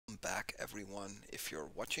back, everyone. If you're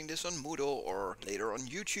watching this on Moodle or later on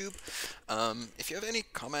YouTube, if you have any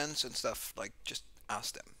comments and stuff, like just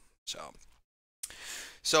ask them.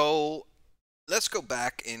 So let's go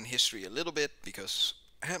back in history a little bit because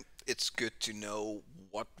it's good to know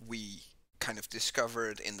what we kind of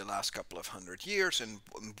discovered in the last couple of 100 years and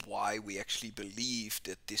why we actually believe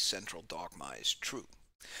that this central dogma is true.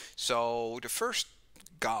 So the first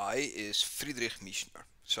guy is Friedrich Michner.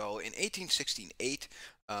 So in 1868,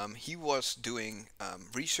 he was doing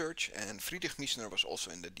research, and Friedrich Michner was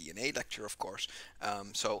also in the DNA lecture, of course.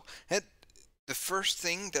 The first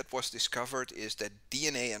thing that was discovered is that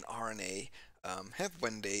DNA and RNA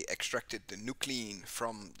when they extracted the nuclein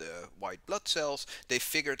from the white blood cells, they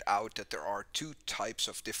figured out that there are two types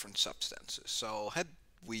of different substances. So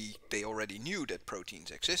they already knew that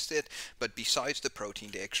proteins existed, but besides the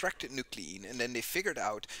protein, they extracted nuclein, and then they figured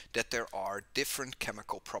out that there are different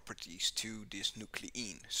chemical properties to this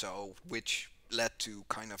nuclein. So, which led to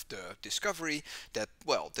kind of the discovery that,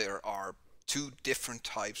 well, there are two different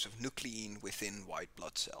types of nuclein within white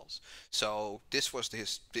blood cells. So this was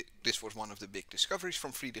one of the big discoveries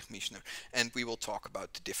from Friedrich Michner, and we will talk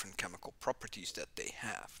about the different chemical properties that they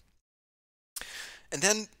have. And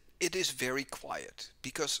then it is very quiet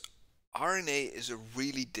because RNA is a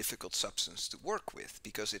really difficult substance to work with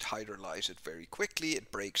because it hydrolyzes very quickly,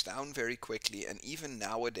 it breaks down very quickly, and even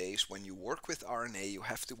nowadays when you work with RNA you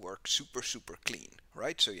have to work super clean,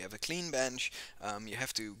 right? So you have a clean bench, you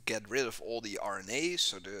have to get rid of all the RNAs,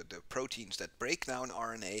 so the proteins that break down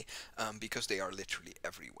RNA, because they are literally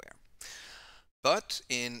everywhere. But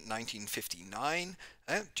in 1959,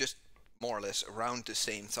 just more or less around the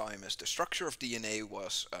same time as the structure of DNA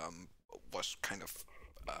was kind of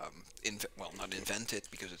well, not invented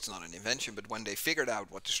because it's not an invention, but when they figured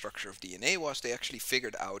out what the structure of DNA was, they actually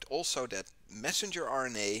figured out also that messenger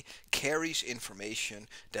RNA carries information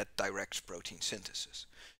that directs protein synthesis.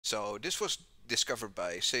 So this was discovered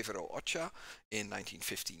by Severo Ochoa in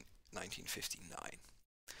 1959.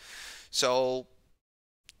 So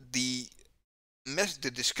the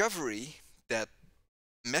discovery that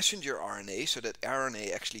messenger RNA, so that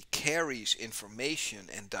RNA actually carries information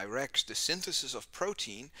and directs the synthesis of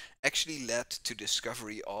protein, actually led to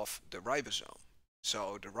discovery of the ribosome.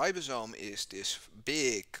 So the ribosome is this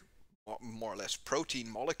big, more or less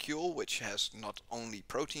protein molecule, which has not only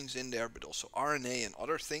proteins in there, but also RNA and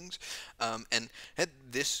other things. And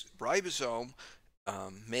this ribosome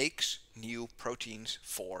makes new proteins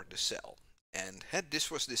for the cell. And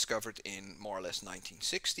this was discovered in more or less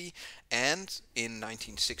 1960, and in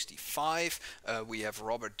 1965 we have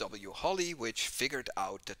Robert W. Holley, which figured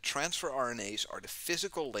out that transfer RNAs are the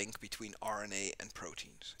physical link between RNA and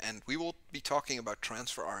proteins. And we will be talking about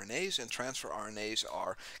transfer RNAs, and transfer RNAs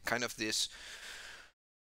are kind of this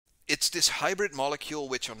hybrid molecule,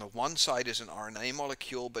 which on the one side is an RNA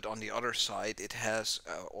molecule, but on the other side it has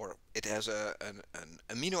an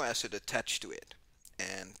amino acid attached to it.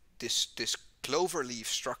 And this cloverleaf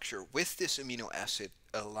structure with this amino acid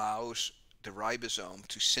allows the ribosome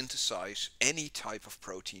to synthesize any type of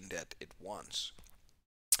protein that it wants.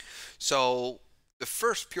 So the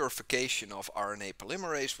first purification of RNA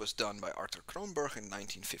polymerase was done by Arthur Kronberg in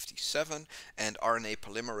 1957, and RNA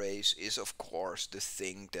polymerase is of course the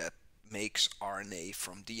thing that makes RNA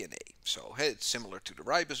from DNA. So it's similar to the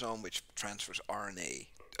ribosome, which transfers RNA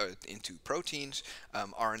into proteins.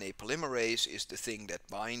 RNA polymerase is the thing that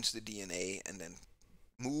binds the DNA and then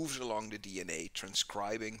moves along the DNA,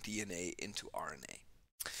 transcribing DNA into RNA.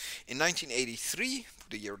 In 1983,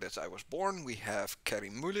 the year that I was born, we have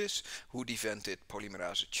Karim Mullis, who invented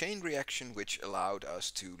polymerase chain reaction, which allowed us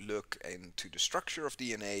to look into the structure of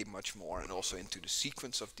DNA much more and also into the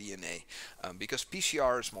sequence of DNA, because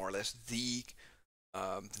PCR is more or less the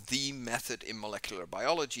method in molecular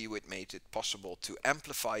biology which made it possible to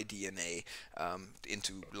amplify DNA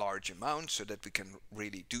into large amounts so that we can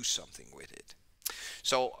really do something with it.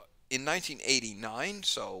 So in 1989,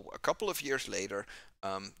 so a couple of years later,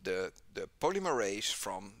 the polymerase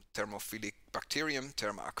from thermophilic bacterium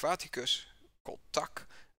Therma aquaticus, called TAC,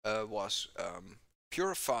 was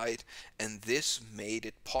purified, and this made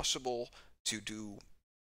it possible to do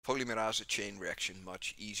polymerase chain reaction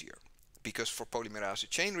much easier. Because for polymerase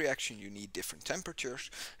chain reaction you need different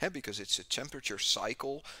temperatures, because it's a temperature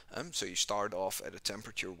cycle. So you start off at a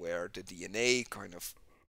temperature where the DNA kind of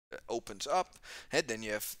opens up, then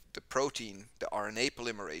you have the protein, the RNA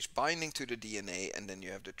polymerase binding to the DNA, and then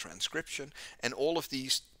you have the transcription, and all of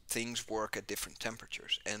these things work at different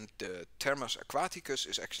temperatures. And the Thermus aquaticus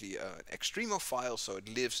is actually an extremophile, so it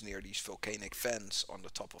lives near these volcanic vents on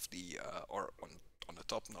the top of the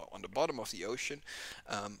on the bottom of the ocean.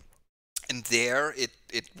 And there it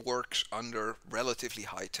works under relatively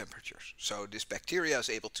high temperatures. So this bacteria is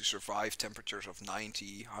able to survive temperatures of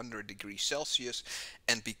 90, 100 degrees Celsius.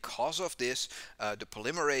 And because of this, the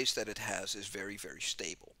polymerase that it has is very, very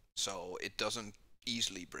stable. So it doesn't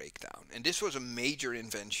easily break down. And this was a major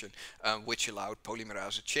invention which allowed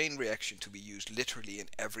polymerase chain reaction to be used literally in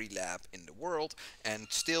every lab in the world. And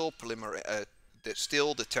still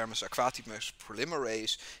the Thermus aquatimus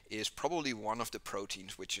polymerase is probably one of the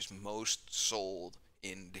proteins which is most sold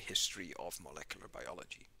in the history of molecular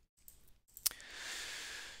biology.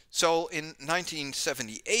 So in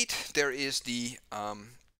 1978 there's the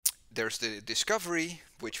discovery,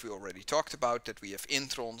 which we already talked about, that we have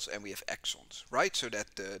introns and we have exons, right? So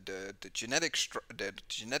that the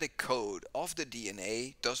genetic code of the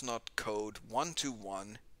DNA does not code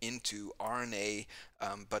one-to-one into RNA,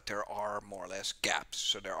 but there are more or less gaps.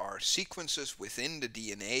 So there are sequences within the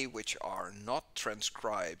DNA which are not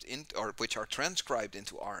transcribed or which are transcribed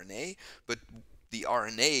into RNA, but the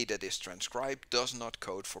RNA that is transcribed does not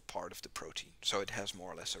code for part of the protein. So it has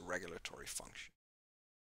more or less a regulatory function.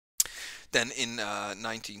 Then in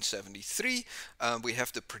 1973, we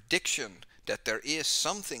have the prediction that there is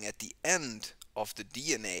something at the end of the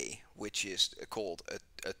DNA which is called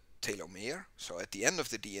a telomere. So at the end of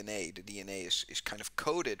the DNA is kind of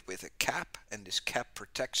coated with a cap, and this cap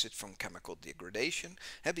protects it from chemical degradation.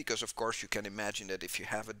 Because of course you can imagine that if you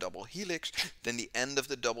have a double helix, then the end of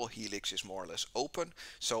the double helix is more or less open.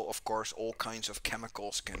 So of course all kinds of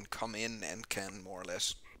chemicals can come in and can more or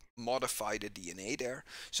less modify the DNA there.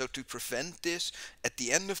 So to prevent this, at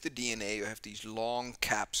the end of the DNA you have these long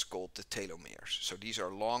caps called the telomeres. So these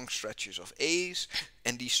are long stretches of A's,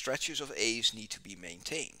 and these stretches of A's need to be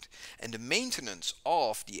maintained. And the maintenance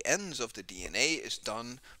of the ends of the DNA is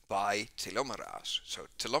done by telomerase. So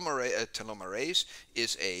telomerase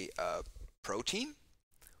is a protein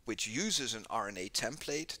which uses an RNA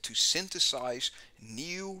template to synthesize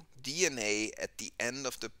new DNA at the end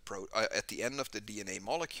of the DNA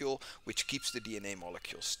molecule, which keeps the DNA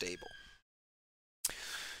molecule stable.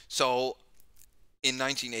 So in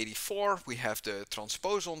 1984 we have the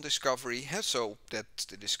transposon discovery. So that's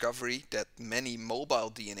the discovery that many mobile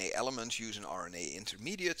DNA elements use an RNA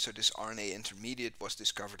intermediate. So this RNA intermediate was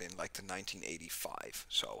discovered in like the 1985.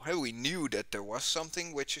 So we knew that there was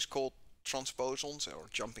something which is called transposons or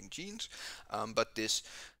jumping genes, but the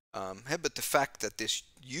fact that this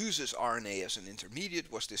uses RNA as an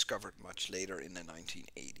intermediate was discovered much later in the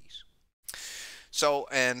 1980s. So,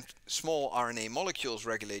 and small RNA molecules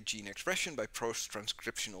regulate gene expression by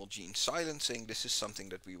post-transcriptional gene silencing. This is something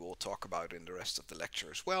that we will talk about in the rest of the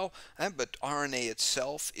lecture as well. But RNA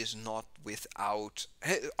itself is not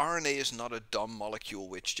RNA is not a dumb molecule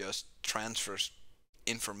which just transfers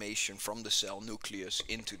information from the cell nucleus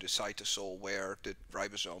into the cytosol where the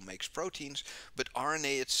ribosome makes proteins, but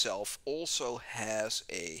RNA itself also has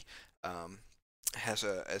a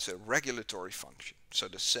regulatory function. So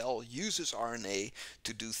the cell uses RNA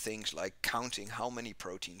to do things like counting how many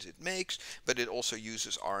proteins it makes, but it also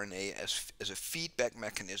uses RNA as a feedback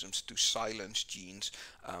mechanism to silence genes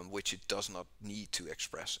which it does not need to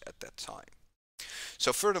express at that time.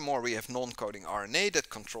 So furthermore, we have non-coding RNA that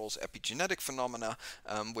controls epigenetic phenomena,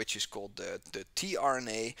 which is called the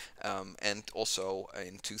tRNA, and also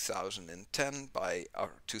in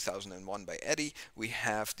 2001 by Eddy, we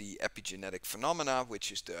have the epigenetic phenomena,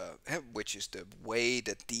 which is the way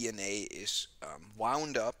that DNA is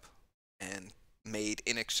wound up and made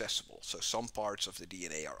inaccessible. So some parts of the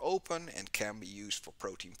DNA are open and can be used for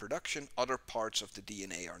protein production. Other parts of the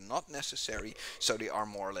DNA are not necessary, so they are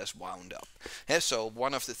more or less wound up. So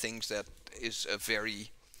one of the things that is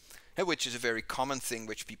which is a very common thing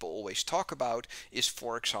which people always talk about is,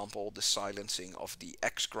 for example, the silencing of the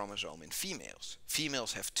X chromosome in females.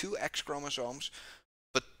 Females have 2 X chromosomes,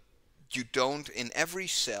 but you don't, in every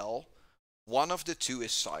cell, one of the 2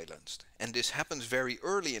 is silenced, and this happens very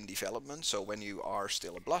early in development. So when you are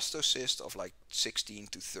still a blastocyst of like 16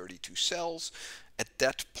 to 32 cells, at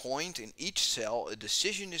that point in each cell a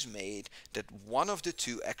decision is made that one of the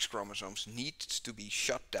 2 X chromosomes needs to be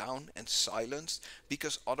shut down and silenced,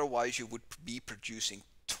 because otherwise you would be producing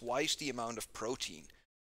twice the amount of protein.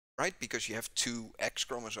 Right? Because you have 2 X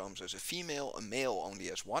chromosomes as a female, a male only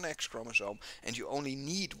has 1 X chromosome, and you only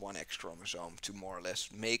need 1 X chromosome to more or less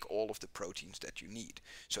make all of the proteins that you need.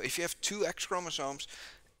 So if you have 2 X chromosomes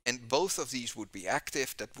and both of these would be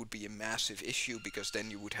active, that would be a massive issue, because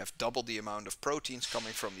then you would have double the amount of proteins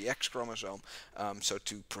coming from the X chromosome. So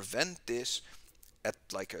to prevent this at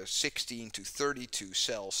like a 16 to 32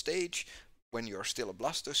 cell stage, when you're still a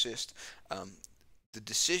blastocyst, the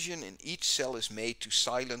decision in each cell is made to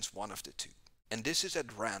silence one of the 2. And this is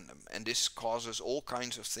at random, and this causes all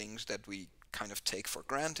kinds of things that we kind of take for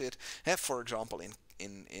granted. For example,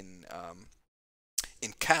 in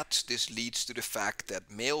cats, this leads to the fact that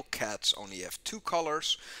male cats only have 2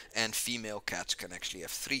 colors, and female cats can actually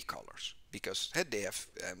have 3 colors because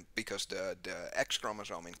because the X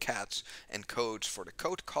chromosome in cats encodes for the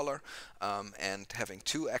coat color, and having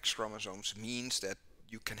 2 X chromosomes means that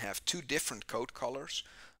you can have 2 different coat colors,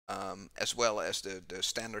 as well as the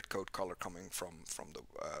standard coat color coming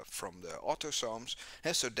from the autosomes.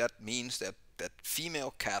 And so that means that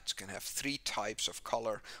female cats can have 3 types of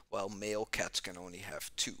color, while male cats can only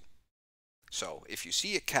have 2. So if you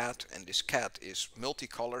see a cat and this cat is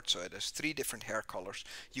multicolored, so it has 3 different hair colors,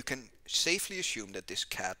 you can safely assume that this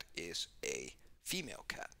cat is a female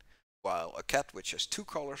cat, while a cat which has 2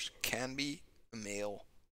 colors can be a male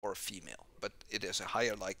or a female, but it has a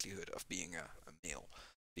higher likelihood of being a male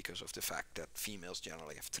because of the fact that females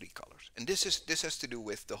generally have 3 colors. And this has to do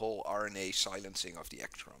with the whole RNA silencing of the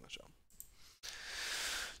X chromosome.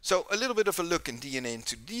 So a little bit of a look in DNA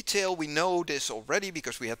into detail. We know this already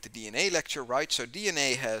because we had the DNA lecture, right? So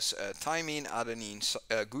DNA has thymine, adenine,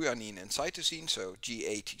 guanine, and cytosine, so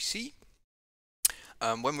GATC.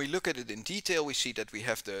 When we look at it in detail, we see that we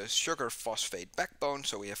have the sugar phosphate backbone.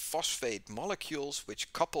 So we have phosphate molecules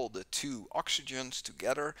which couple the 2 oxygens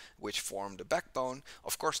together, which form the backbone.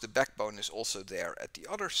 Of course, the backbone is also there at the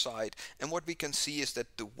other side. And what we can see is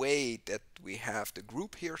that the way that we have the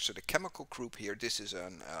group here, so the chemical group here, this is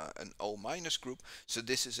an O- group. So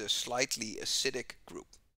this is a slightly acidic group.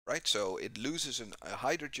 Right, so it loses a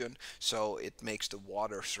hydrogen, so it makes the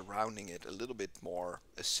water surrounding it a little bit more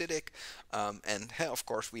acidic, and of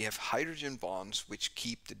course we have hydrogen bonds which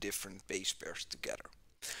keep the different base pairs together.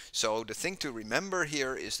 So the thing to remember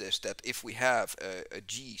here is this, that if we have a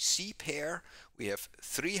GC pair, we have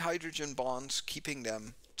 3 hydrogen bonds keeping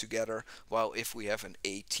them together, while if we have an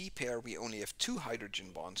AT pair, we only have 2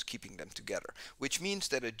 hydrogen bonds keeping them together, which means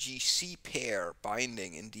that a GC pair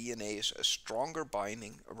binding in DNA is a stronger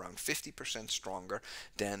binding, around 50% stronger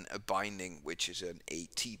than a binding which is an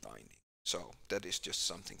AT binding. So that is just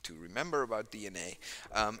something to remember about DNA.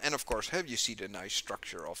 And of course, you see the nice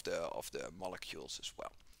structure of the molecules as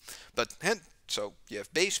well. But so you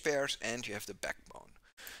have base pairs and you have the backbone.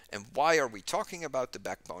 And why are we talking about the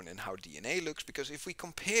backbone and how DNA looks? Because if we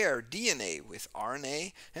compare DNA with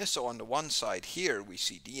RNA, and so on the one side here we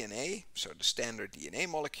see DNA, so the standard DNA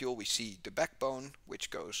molecule, we see the backbone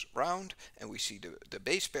which goes round, and we see the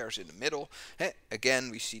base pairs in the middle.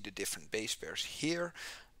 Again, we see the different base pairs here.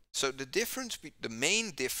 So the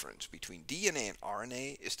main difference between DNA and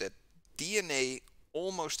RNA is that DNA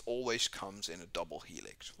almost always comes in a double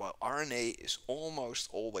helix, while RNA is almost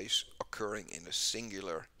always occurring in a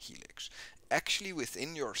singular helix. Actually,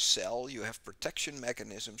 within your cell, you have protection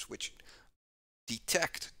mechanisms which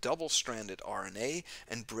detect double-stranded RNA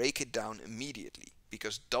and break it down immediately.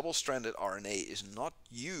 Because double-stranded RNA is not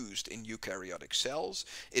used in eukaryotic cells,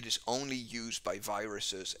 it is only used by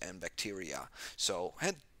viruses and bacteria. So,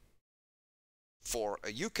 for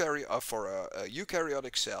a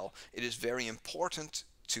eukaryotic cell, it is very important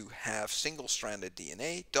to have single-stranded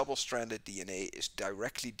DNA. Double-stranded DNA is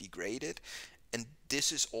directly degraded, and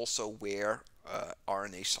this is also where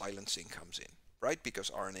RNA silencing comes in, right? Because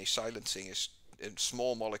RNA silencing is a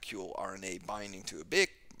small molecule RNA binding to a big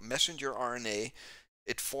messenger RNA.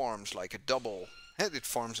 It forms like it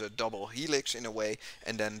forms a double helix in a way,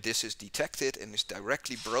 and then this is detected and is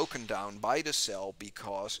directly broken down by the cell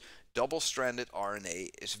because double-stranded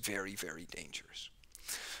RNA is very, very dangerous.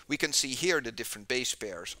 We can see here the different base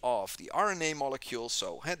pairs of the RNA molecules.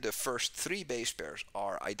 So the first 3 base pairs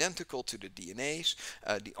are identical to the DNAs.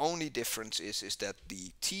 The only difference is that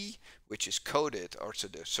the T, which is coded, or so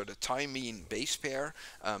the thymine base pair,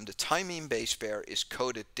 the thymine base pair is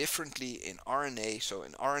coded differently in RNA. So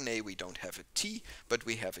in RNA we don't have a T, but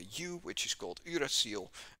we have a U, which is called uracil,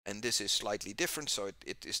 and this is slightly different. So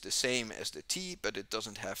it is the same as the T, but it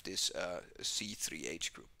doesn't have this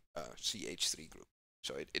C3H group, CH3 group.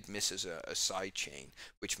 So it misses a side chain,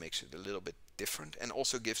 which makes it a little bit different and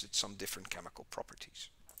also gives it some different chemical properties.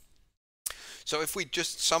 So if we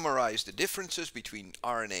just summarize the differences between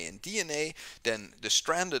RNA and DNA, then the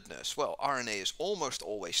strandedness, well, RNA is almost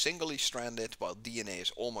always singly stranded, while DNA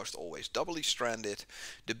is almost always doubly stranded.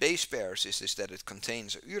 The base pairs is that it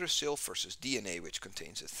contains a uracil versus DNA, which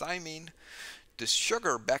contains a thymine. The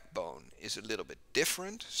sugar backbone is a little bit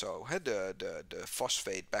different. So the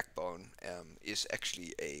phosphate backbone is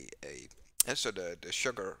actually so the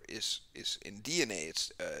sugar is in DNA,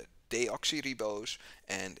 it's deoxyribose,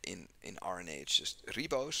 and in RNA it's just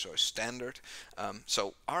ribose, so standard.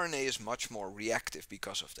 So RNA is much more reactive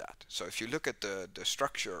because of that. So if you look at the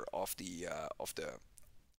structure of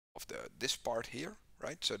this part here,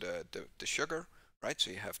 right? So the sugar, right?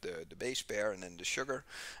 So you have the base pair and then the sugar.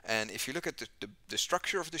 And if you look at the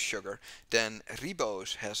structure of the sugar, then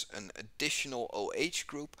ribose has an additional OH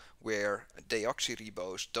group where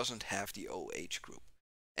deoxyribose doesn't have the OH group.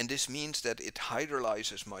 And this means that it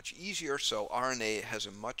hydrolyzes much easier, so RNA has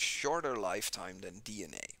a much shorter lifetime than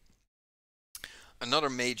DNA. Another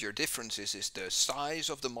major difference is the size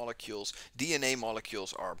of the molecules. DNA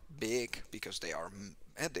molecules are big because they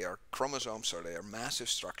are chromosomes, so they are massive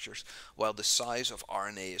structures, while the size of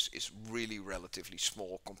RNA is really relatively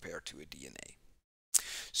small compared to a DNA.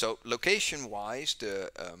 So location-wise, the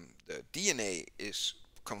DNA is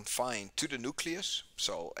confined to the nucleus,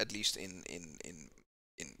 so at least in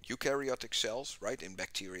eukaryotic cells, right? In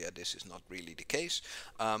bacteria, this is not really the case.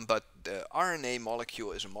 But the RNA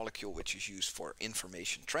molecule is a molecule which is used for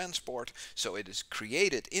information transport. So it is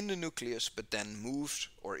created in the nucleus, but then moves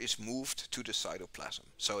or is moved to the cytoplasm.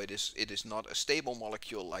 So it is not a stable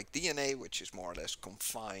molecule like DNA, which is more or less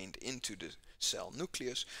confined into the cell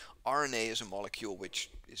nucleus. RNA is a molecule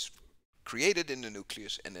which is created in the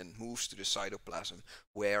nucleus and then moves to the cytoplasm,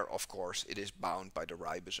 where of course it is bound by the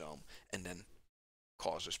ribosome and then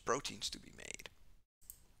causes proteins to be made.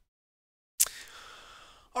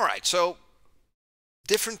 All right, so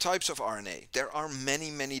different types of RNA. There are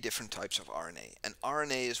many different types of RNA, and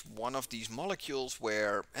RNA is one of these molecules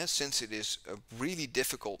where, since it is a really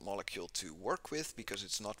difficult molecule to work with because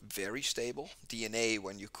it's not very stable. DNA,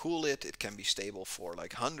 when you cool it, it can be stable for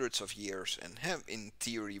like hundreds of years, and in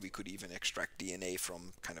theory we could even extract DNA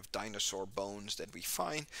from kind of dinosaur bones that we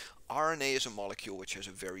find. RNA is a molecule which has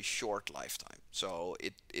a very short lifetime, so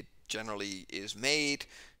it generally is made,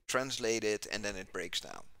 translated, and then it breaks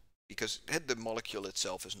down, because the molecule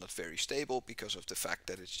itself is not very stable because of the fact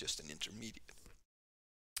that it's just an intermediate.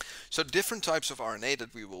 So different types of RNA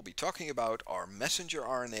that we will be talking about are messenger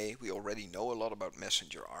RNA. We already know a lot about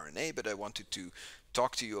messenger RNA, but I wanted to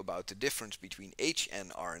talk to you about the difference between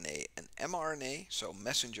hnRNA and mRNA. So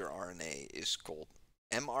messenger RNA is called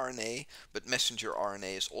mRNA, but messenger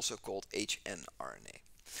RNA is also called hnRNA.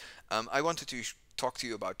 I wanted to talk to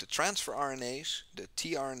you about the transfer RNAs, the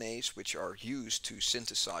tRNAs, which are used to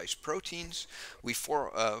synthesize proteins.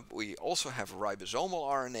 We also have ribosomal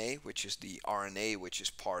RNA, which is the RNA which is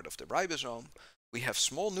part of the ribosome. We have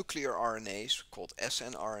small nuclear RNAs called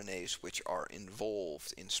snRNAs, which are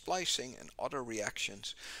involved in splicing and other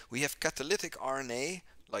reactions. We have catalytic RNA,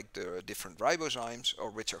 like the different ribozymes, or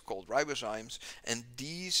which are called ribozymes, and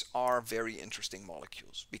these are very interesting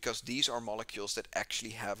molecules because these are molecules that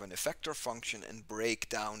actually have an effector function and break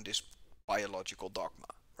down this biological dogma,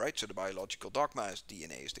 right? So the biological dogma is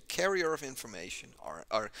DNA is the carrier of information,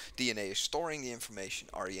 or DNA is storing the information,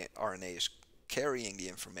 RNA is carrying the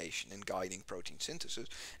information and guiding protein synthesis,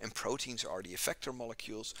 and proteins are the effector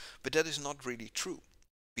molecules, but that is not really true,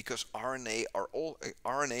 because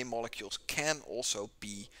RNA molecules can also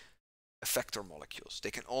be effector molecules.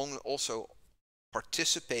 They can also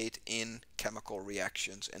participate in chemical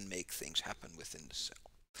reactions and make things happen within the cell.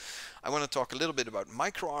 I want to talk a little bit about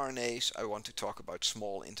microRNAs, I want to talk about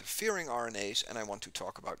small interfering RNAs, and I want to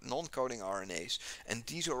talk about non-coding RNAs, and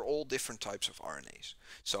these are all different types of RNAs.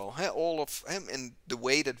 So all of them, in the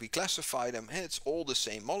way that we classify them, it's all the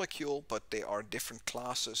same molecule, but they are different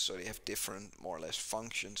classes, so they have different, more or less,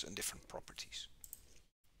 functions and different properties.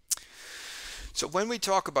 So when we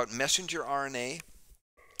talk about messenger RNA,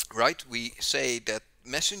 right, we say that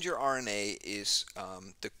messenger RNA is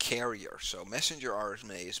the carrier. So messenger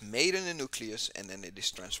RNA is made in the nucleus and then it is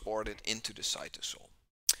transported into the cytosol.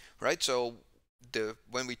 Right? So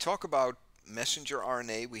when we talk about messenger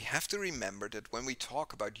RNA, we have to remember that when we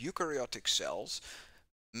talk about eukaryotic cells,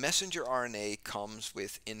 messenger RNA comes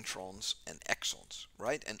with introns and exons,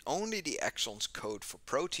 right? And only the exons code for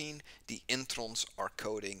protein. The introns are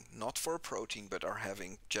coding not for a protein, but are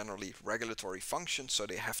having generally regulatory functions, so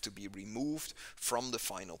they have to be removed from the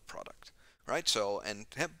final product, right? So, and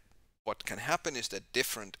what can happen is that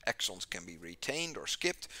different exons can be retained or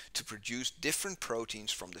skipped to produce different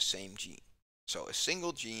proteins from the same gene. So a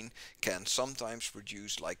single gene can sometimes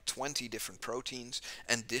produce like 20 different proteins,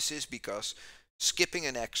 and this is because skipping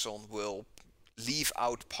an exon will leave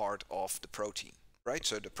out part of the protein, right?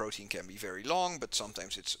 So the protein can be very long, but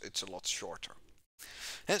sometimes it's a lot shorter.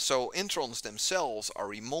 And so introns themselves are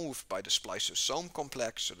removed by the spliceosome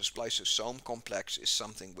complex. So the spliceosome complex is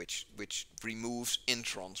something which removes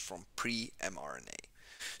introns from pre-mRNA.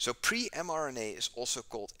 So pre-mRNA is also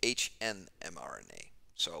called hnmRNA.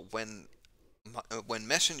 So when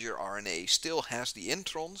messenger RNA still has the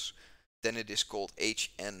introns, then it is called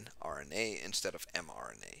hnRNA instead of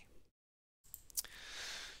mRNA.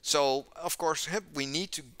 So, of course, we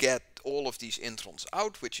need to get all of these introns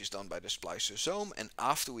out, which is done by the spliceosome. And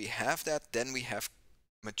after we have that, then we have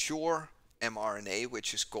mature mRNA,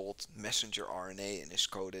 which is called messenger RNA and is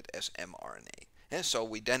coded as mRNA. And so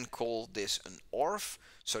we then call this an ORF.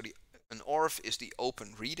 So an ORF is the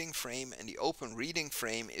open reading frame, and the open reading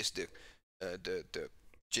frame is the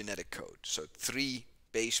genetic code. So 3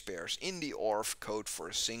 base pairs in the ORF code for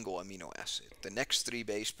a single amino acid. The next 3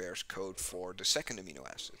 base pairs code for the second amino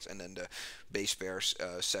acids, and then the base pairs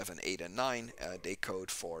 7, 8, and 9 they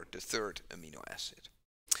code for the third amino acid.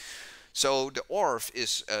 So the ORF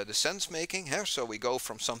is the sense making. So we go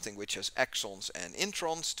from something which has exons and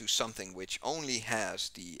introns to something which only has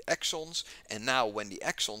the exons, and now when the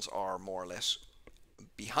exons are more or less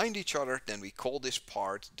behind each other, then we call this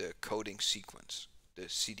part the coding sequence, the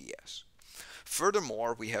CDS.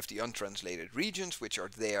 Furthermore, we have the untranslated regions, which are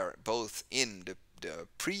there both in the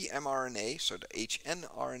pre-mRNA, so the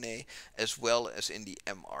hnRNA, as well as in the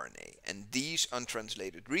mRNA. And these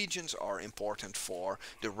untranslated regions are important for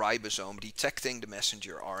the ribosome detecting the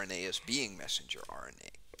messenger RNA as being messenger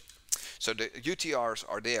RNA. So the UTRs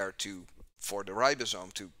are there for the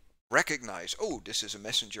ribosome to recognize, oh, this is a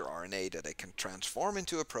messenger RNA that I can transform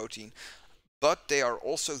into a protein, but they are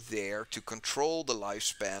also there to control the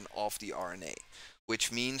lifespan of the RNA,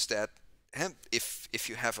 which means that if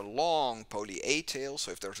you have a long poly A tail,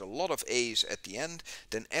 so if there's a lot of A's at the end,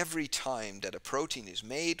 then every time that a protein is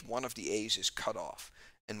made, one of the A's is cut off.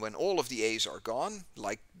 And when all of the A's are gone,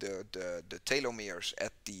 like the telomeres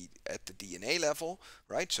at the DNA level,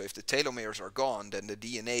 right? So if the telomeres are gone, then the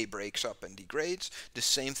DNA breaks up and degrades. The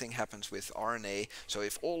same thing happens with RNA. So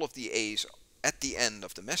if all of the A's at the end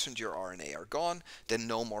of the messenger RNA are gone, then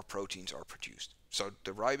no more proteins are produced. So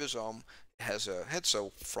the ribosome has a head,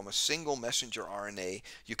 so from a single messenger RNA,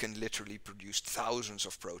 you can literally produce thousands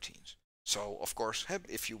of proteins. So of course,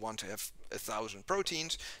 if you want to have 1,000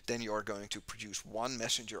 proteins, then you are going to produce one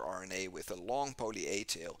messenger RNA with a long poly A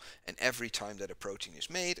tail, and every time that a protein is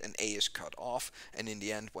made, an A is cut off, and in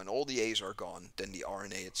the end, when all the A's are gone, then the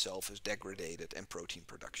RNA itself is degraded and protein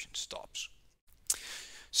production stops.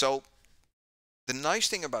 So the nice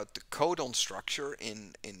thing about the codon structure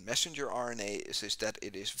in messenger RNA is that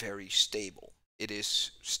it is very stable. It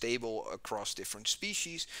is stable across different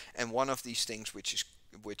species, and one of these things which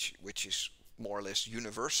is more or less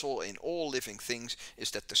universal in all living things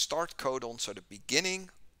is that the start codon, so the beginning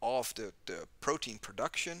of the protein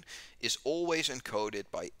production, is always encoded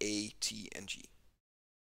by A, T, and G.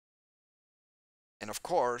 And of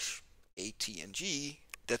course, A, T, and G,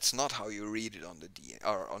 that's not how you read it on the DNA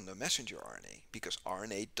or on the messenger RNA, because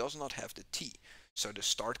RNA does not have the T. So the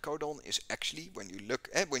start codon is actually, when you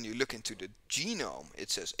look into the genome, it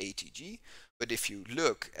says ATG, but if you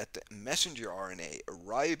look at the messenger RNA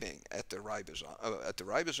arriving at the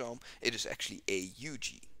ribosome, it is actually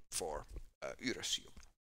AUG for uracil.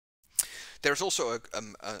 There's also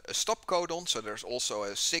a stop codon, so there's also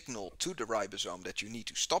a signal to the ribosome that you need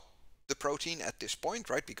to stop the protein at this point,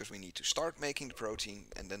 right? Because we need to start making the protein,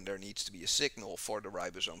 and then there needs to be a signal for the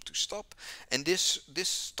ribosome to stop. And this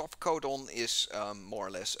stop codon is more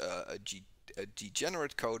or less a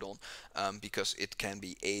degenerate codon, because it can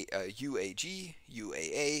be UAG,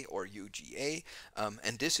 UAA, or UGA,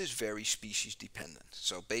 and this is very species dependent.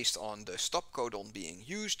 So based on the stop codon being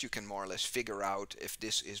used, you can more or less figure out if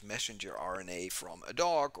this is messenger RNA from a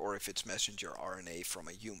dog or if it's messenger RNA from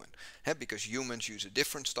a human, because humans use a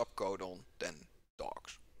different stop codon than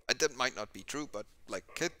dogs. That might not be true, but like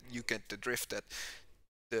you get the drift that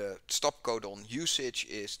the stop codon usage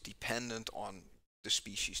is dependent on the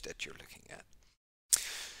species that you're looking at.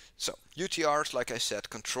 So UTRs, like I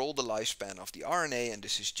said, control the lifespan of the RNA, and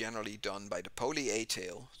this is generally done by the poly A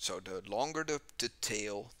tail. So the longer the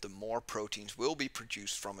tail, the more proteins will be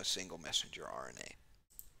produced from a single messenger RNA.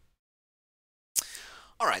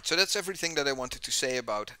 Alright, so that's everything that I wanted to say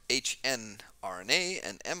about hnRNA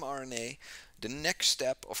and mRNA. The next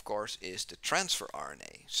step, of course, is the transfer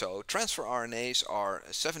RNA. So transfer RNAs are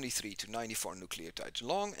 73 to 94 nucleotides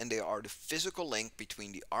long, and they are the physical link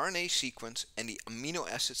between the RNA sequence and the amino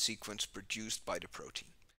acid sequence produced by the protein.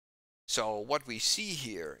 So what we see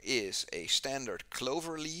here is a standard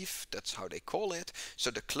clover leaf, that's how they call it.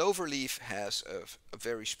 So the clover leaf has a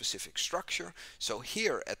very specific structure. So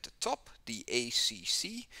here at the top, the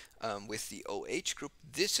ACC with the OH group,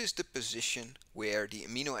 this is the position where the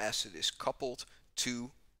amino acid is coupled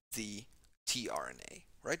to the tRNA.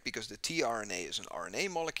 right? Because the tRNA is an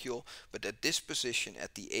RNA molecule, but at this position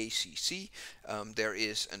at the ACC, there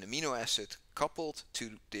is an amino acid coupled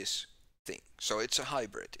to this thing. So it's a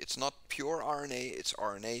hybrid. It's not pure RNA, it's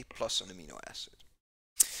RNA plus an amino acid.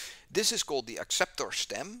 This is called the acceptor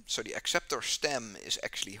stem. So the acceptor stem is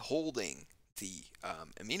actually holding the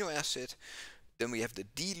amino acid. Then we have the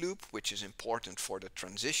D loop, which is important for the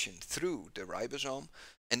transition through the ribosome.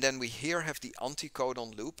 And then we here have the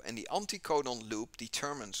anticodon loop, and the anticodon loop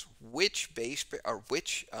determines which base pair or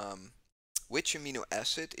which amino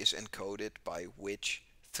acid is encoded by which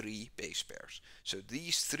 3 base pairs. So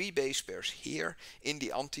these 3 base pairs here in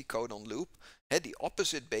the anticodon loop, the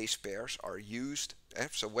opposite base pairs are used.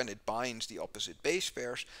 So when it binds the opposite base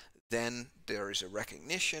pairs, then there is a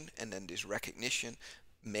recognition, and then this recognition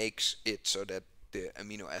makes it so that the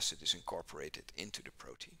amino acid is incorporated into the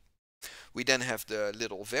protein. We then have the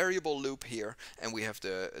little variable loop here, and we have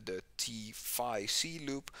the T5C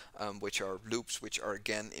loop, which are loops which are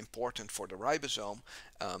again important for the ribosome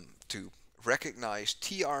to recognize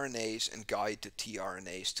tRNAs and guide the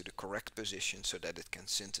tRNAs to the correct position so that it can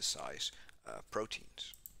synthesize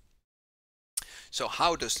proteins. So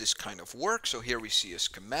how does this kind of work? So here we see a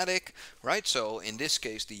schematic, right? So in this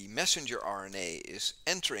case, the messenger RNA is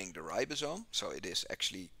entering the ribosome. So it is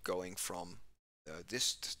actually going from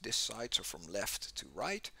this side, so from left to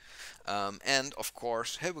right. And of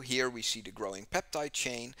course, here we see the growing peptide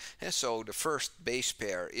chain. And so the first base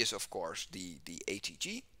pair is, of course, the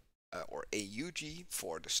ATG. Or AUG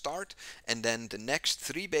for the start, and then the next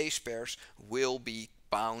 3 base pairs will be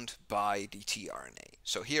bound by the tRNA.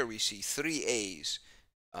 So here we see 3 A's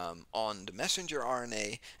on the messenger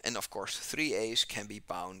RNA, and of course 3 A's can be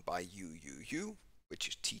bound by UUU, which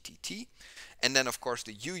is TTT, and then of course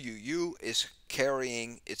the UUU is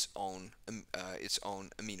carrying its own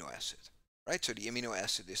amino acid. Right, so the amino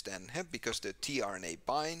acid is then, because the tRNA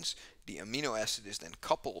binds, the amino acid is then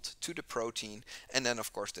coupled to the protein, and then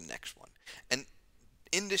of course the next one. And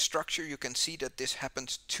in this structure you can see that this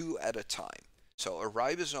happens 2 at a time. So a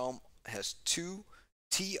ribosome has 2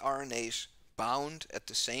 tRNAs bound at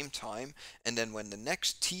the same time, and then when the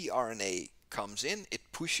next tRNA comes in,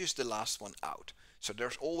 it pushes the last one out. So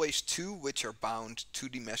there's always 2 which are bound to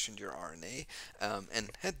the messenger RNA,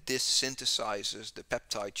 and this synthesizes the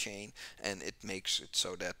peptide chain, and it makes it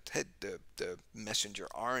so that the messenger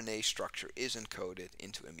RNA structure is encoded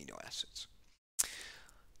into amino acids.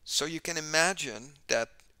 So you can imagine that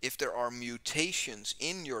if there are mutations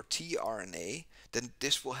in your tRNA, then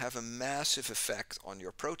this will have a massive effect on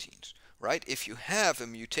your proteins. Right? If you have a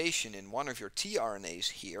mutation in one of your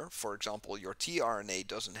tRNAs here, for example, your tRNA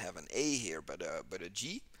doesn't have an A here but a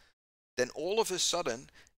G, then all of a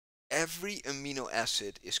sudden every amino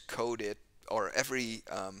acid is coded, or every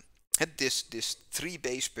this 3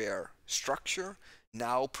 base pair structure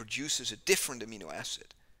now produces a different amino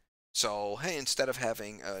acid. So instead of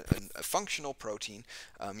having a functional protein,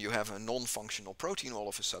 you have a non-functional protein all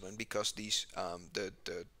of a sudden, because these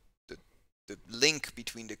the link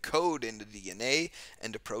between the code in the DNA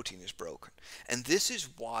and the protein is broken. And this is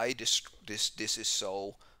why this is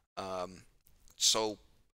so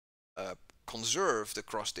conserved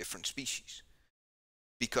across different species,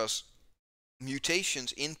 because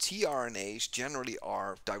mutations in tRNAs generally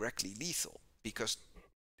are directly lethal, because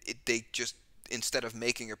they just, instead of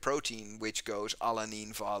making a protein which goes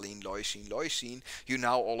alanine, valine, leucine, leucine, you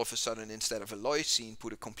now all of a sudden, instead of a leucine,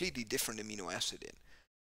 put a completely different amino acid in.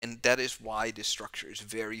 And that is why this structure is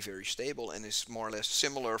very, very stable, and is more or less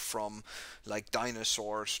similar from like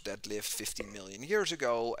dinosaurs that lived 15 million years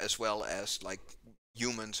ago, as well as like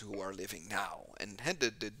humans who are living now. And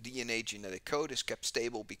the DNA genetic code is kept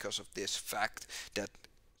stable because of this fact that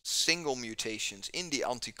single mutations in the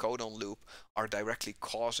anticodon loop are directly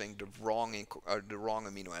causing the wrong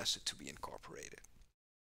amino acid to be incorporated.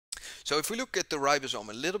 So if we look at the ribosome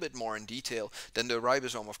a little bit more in detail, then the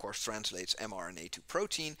ribosome of course translates mRNA to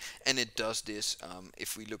protein, and it does this,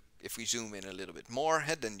 if we zoom in a little bit more,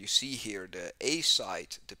 then you see here the A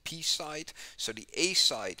site, the P site. So the A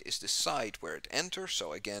site is the site where it enters,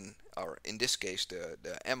 so again, or in this case the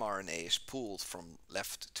mRNA is pulled from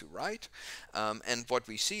left to right, and what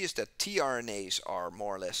we see is that tRNAs are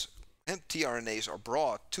more or less, and tRNAs are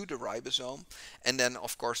brought to the ribosome, and then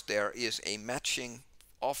of course there is a matching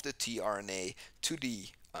of the tRNA to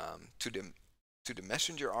the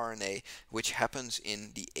messenger RNA, which happens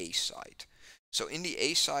in the A site. So in the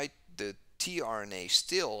A site, the tRNA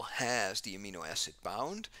still has the amino acid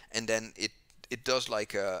bound, and then it does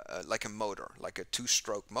like a motor, like a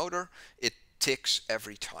 2-stroke motor. It ticks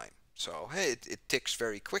every time. So it ticks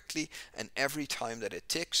very quickly, and every time that it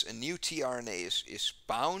ticks, a new tRNA is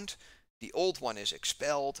bound the old one is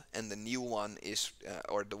expelled, and the new one is,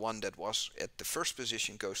 or the one that was at the first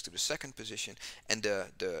position goes to the second position, and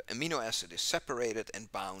the amino acid is separated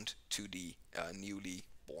and bound to the newly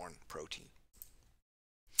born protein.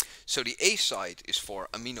 So the A site is for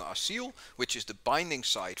aminoacyl, which is the binding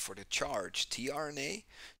site for the charged tRNA.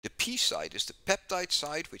 The P site is the peptide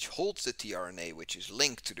site, which holds the tRNA, which is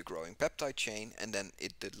linked to the growing peptide chain. And then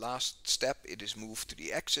the last step, it is moved to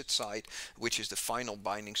the exit site, which is the final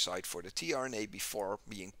binding site for the tRNA before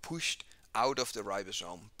being pushed out of the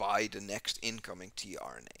ribosome by the next incoming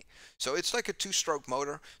tRNA. So it's like a two-stroke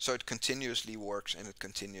motor, so it continuously works and it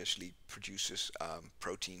continuously produces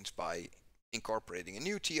proteins by incorporating a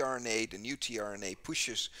new tRNA. The new tRNA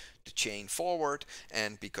pushes the chain forward,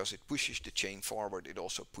 and because it pushes the chain forward, it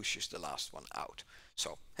also pushes the last one out.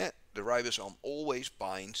 So the ribosome always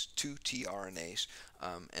binds two tRNAs,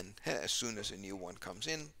 and as soon as a new one comes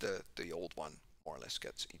in, the old one more or less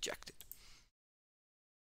gets ejected.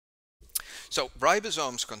 So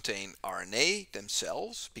ribosomes contain RNA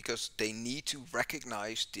themselves because they need to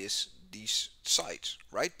recognize these sites,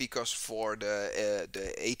 right? Because for the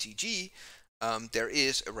ATG, there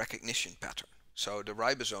is a recognition pattern. So the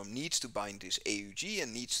ribosome needs to bind this AUG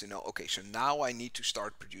and needs to know, okay, so now I need to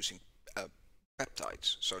start producing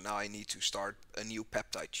peptides. So now I need to start a new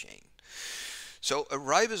peptide chain. So a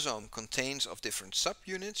ribosome contains of different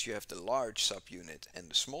subunits. You have the large subunit and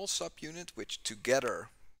the small subunit, which together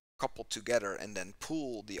coupled together and then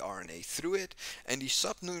pull the RNA through it. And these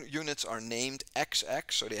subunits are named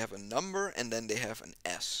XX, so they have a number and then they have an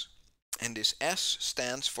S. And this S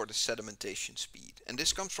stands for the sedimentation speed. And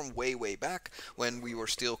this comes from way back when we were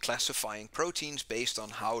still classifying proteins based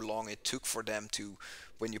on how long it took for them to,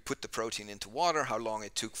 when you put the protein into water, how long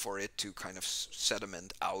it took for it to kind of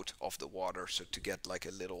sediment out of the water, so to get like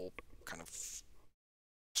a little kind of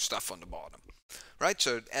stuff on the bottom. Right,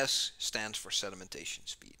 so S stands for sedimentation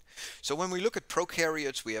speed. So when we look at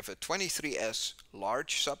prokaryotes, we have a 23S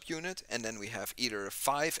large subunit, and then we have either a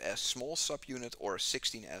 5S small subunit or a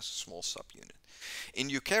 16S small subunit. In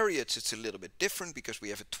eukaryotes, it's a little bit different because we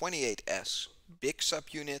have a 28S big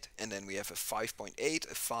subunit, and then we have a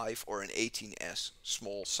 5.8, a 5, or an 18S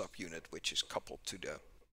small subunit, which is coupled to the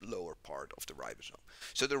lower part of the ribosome.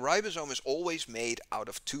 So the ribosome is always made out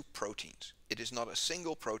of two proteins. It is not a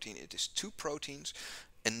single protein, it is two proteins.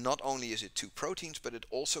 And not only is it two proteins, but it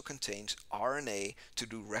also contains RNA to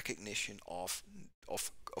do recognition of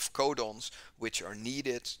codons, which are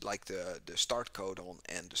needed, like the start codon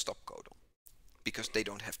and the stop codon, because they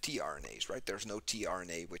don't have tRNAs, right? There's no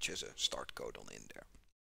tRNA which has a start codon in there,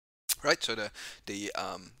 right? So the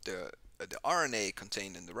RNA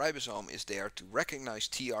contained in the ribosome is there to recognize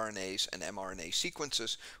tRNAs and mRNA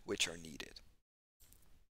sequences which are needed.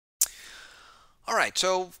 All right,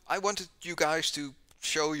 so I wanted you guys to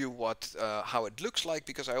show you how it looks like,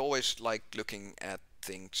 because I always like looking at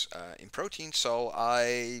things in proteins. So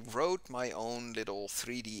I wrote my own little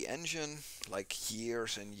 3D engine like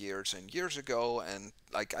years and years and years ago, and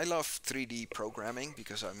like I love 3D programming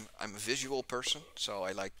because I'm a visual person, so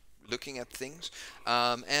I like looking at things,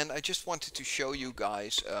 and I just wanted to show you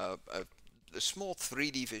guys a small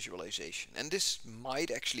 3D visualization. And this might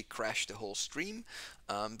actually crash the whole stream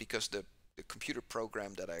because the computer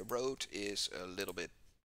program that I wrote is a little bit,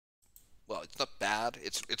 well, it's not bad,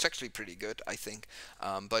 it's actually pretty good, I think,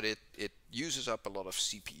 but it uses up a lot of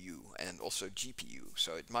CPU and also GPU,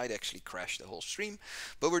 so it might actually crash the whole stream.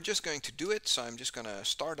 But we're just going to do it, so I'm just going to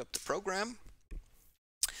start up the program,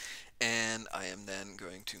 and I am then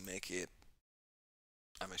going to make it,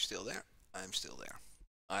 am I still there? I'm still there.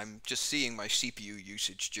 I'm just seeing my CPU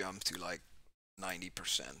usage jump to like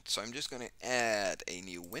 90%. So I'm just going to add a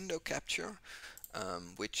new window capture,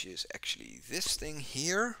 which is actually this thing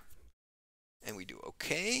here, and we do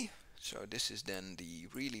OK. So this is then the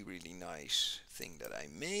really nice thing that I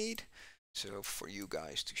made. So for you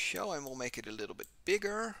guys to show, I will make it a little bit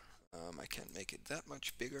bigger. I can't make it that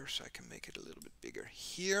much bigger, so I can make it a little bit bigger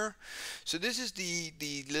here. So this is the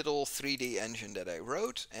little 3D engine that I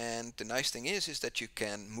wrote, and the nice thing is that you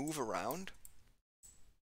can move around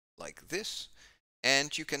like this,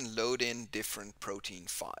 and you can load in different protein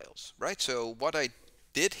files, right? So what I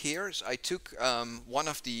did here is I took one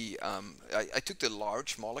of the I took the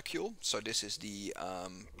large molecule. So this is the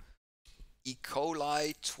E.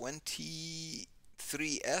 coli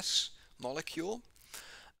 23S molecule.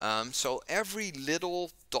 So every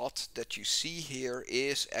little dot that you see here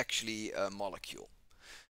is actually a molecule.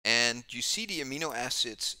 And you see the amino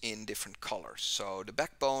acids in different colors. So the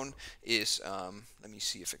backbone is, let me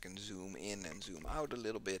see if I can zoom in and zoom out a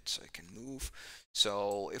little bit so I can move.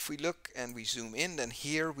 So if we look and we zoom in, then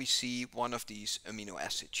here we see one of these amino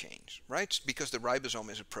acid chains, right? Because the ribosome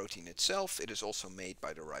is a protein itself, it is also made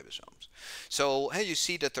by the ribosomes. So hey, you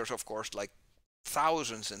see that there's of course like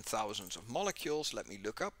thousands and thousands of molecules. Let me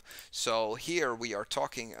look up. So here we are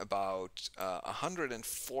talking about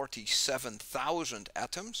 147,000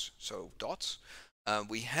 atoms, so dots.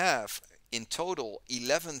 We have in total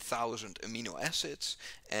 11,000 amino acids,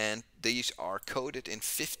 and these are coded in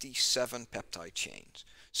 57 peptide chains.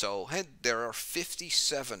 So there are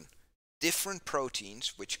 57 different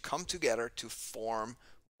proteins which come together to form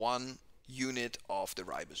one unit of the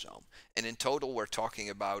ribosome. And in total, we're talking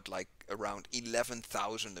about like around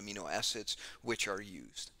 11,000 amino acids which are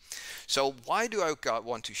used. So why do I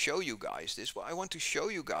want to show you guys this? Well, I want to show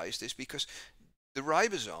you guys this because the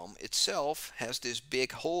ribosome itself has this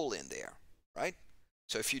big hole in there, right?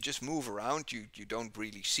 So if you just move around, you don't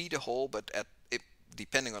really see the hole, but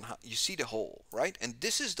depending on how you see the hole, right? And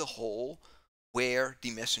this is the hole where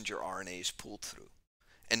the messenger RNA is pulled through.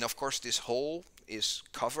 And of course, this hole is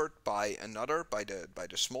covered by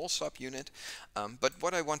the small subunit. But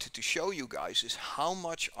what I wanted to show you guys is how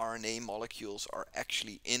much RNA molecules are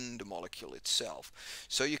actually in the molecule itself.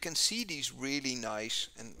 So you can see these really nice,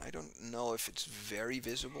 and I don't know if it's very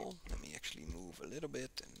visible. Let me actually move a little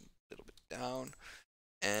bit and a little bit down.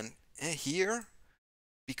 And here,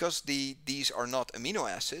 because these are not amino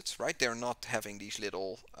acids, right? They're not having these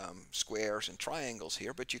little squares and triangles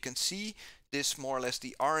here, but you can see this more or less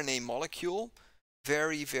the RNA molecule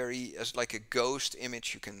very, very as like a ghost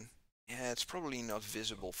image. You can, yeah, it's probably not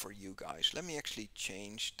visible for you guys. Let me actually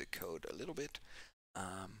change the code a little bit.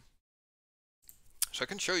 So I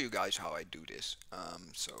can show you guys how I do this.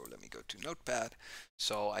 So let me go to Notepad.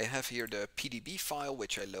 So I have here the PDB file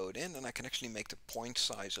which I load in, and I can actually make the point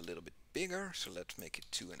size a little bit bigger. So let's make it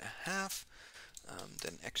 2.5.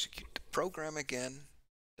 Then execute the program again.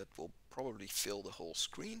 That will probably fill the whole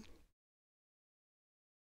screen.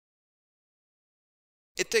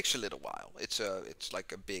 It takes a little while. It's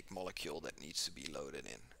like a big molecule that needs to be loaded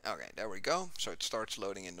in. Okay, there we go. So it starts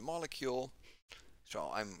loading in the molecule.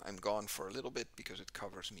 So I'm gone for a little bit because it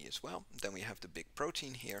covers me as well. Then we have the big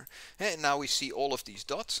protein here. And now we see all of these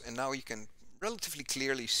dots, and now you can relatively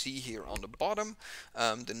clearly see here on the bottom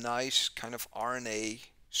the nice kind of RNA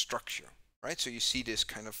structure, right? So you see this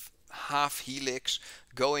kind of half helix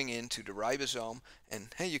going into the ribosome,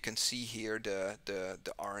 and hey, you can see here the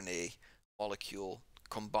RNA molecule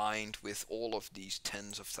combined with all of these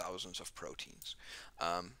tens of thousands of proteins.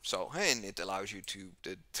 And it allows you to,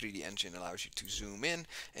 the 3D engine allows you to zoom in,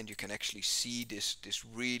 and you can actually see this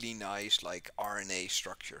really nice like RNA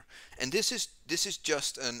structure. And this is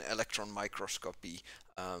just an electron microscopy.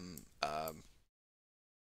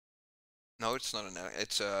 No, it's not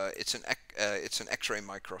it's an X-ray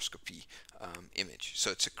microscopy image. So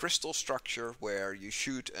it's a crystal structure where you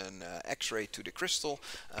shoot an X-ray to the crystal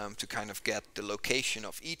to kind of get the location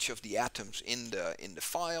of each of the atoms in the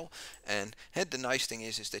file. And the nice thing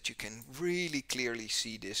is that you can really clearly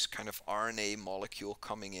see this kind of RNA molecule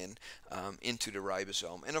coming in into the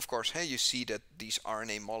ribosome. And of course, you see that these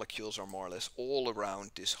RNA molecules are more or less all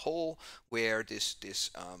around this hole where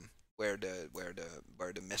where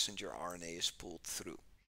the messenger RNA is pulled through.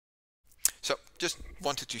 So just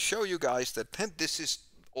wanted to show you guys that this is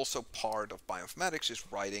also part of bioinformatics,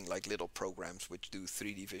 is writing like little programs which do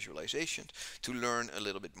 3D visualizations to learn a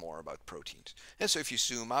little bit more about proteins. And so if you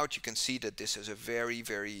zoom out, you can see that this is a very,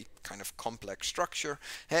 very kind of complex structure,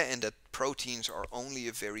 and that proteins are only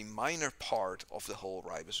a very minor part of the whole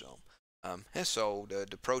ribosome. And so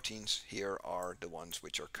the proteins here are the ones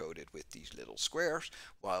which are coded with these little squares,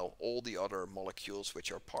 while all the other molecules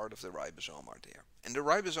which are part of the ribosome are there. And the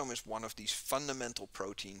ribosome is one of these fundamental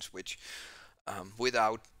proteins which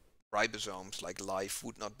without ribosomes, like life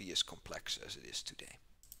would not be as complex as it is today.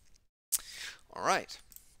 All right,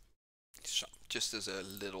 so just as a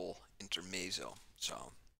little intermezzo.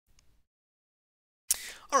 So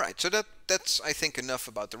alright, so that's I think enough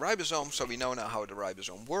about the ribosome. So we know now how the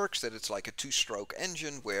ribosome works, that it's like a two-stroke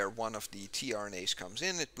engine where one of the tRNAs comes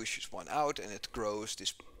in, it pushes one out, and it grows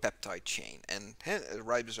this peptide chain. And the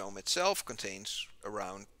ribosome itself contains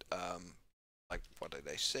around, like what did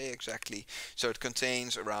I say exactly? So it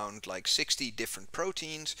contains around like 60 different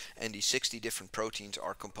proteins, and these 60 different proteins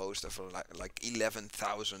are composed of like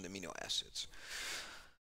 11,000 amino acids.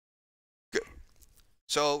 Good.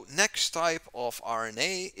 So next type of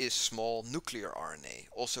RNA is small nuclear RNA,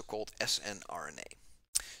 also called snRNA.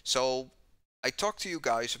 So I talked to you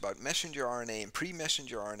guys about messenger RNA and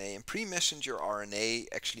pre-messenger RNA, and pre-messenger RNA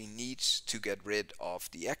actually needs to get rid of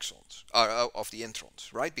the exons, of the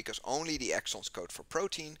introns, right? Because only the exons code for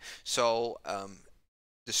protein. So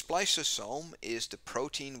the spliceosome is the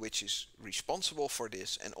protein which is responsible for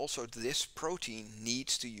this, and also this protein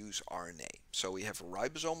needs to use RNA. So we have a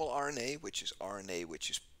ribosomal RNA, which is RNA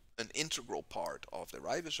which is an integral part of the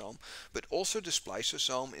ribosome, but also the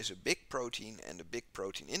spliceosome is a big protein, and the big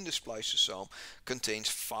protein in the spliceosome contains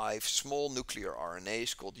 5 small nuclear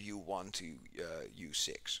RNAs called U1 to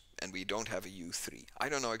U6, and we don't have a U3. I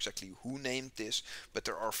don't know exactly who named this, but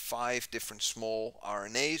there are 5 different small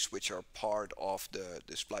RNAs which are part of the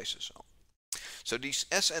spliceosome. So these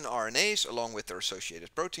snRNAs, along with their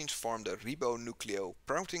associated proteins, form the ribonucleic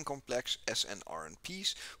protein complex,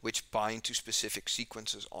 snRNPs, which bind to specific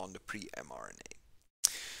sequences on the pre-mRNA.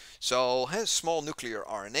 So small nuclear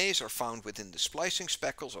RNAs are found within the splicing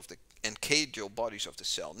speckles of the and caudal bodies of the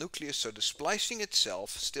cell nucleus. So the splicing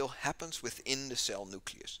itself still happens within the cell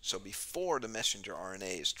nucleus. So before the messenger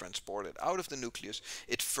RNA is transported out of the nucleus,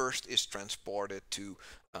 it first is transported to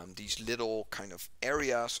these little kind of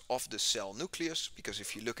areas of the cell nucleus. Because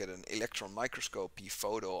if you look at an electron microscopy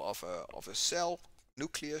photo of a cell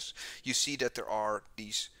nucleus, you see that there are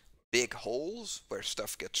these big holes where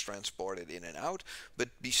stuff gets transported in and out, but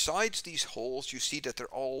besides these holes you see that there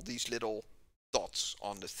are all these little dots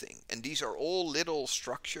on the thing, and these are all little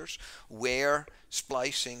structures where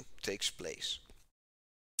splicing takes place,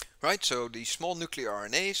 right? So these small nuclear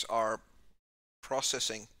RNAs are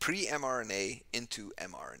processing pre-mRNA into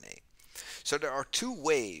mRNA. So there are two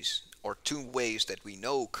ways that we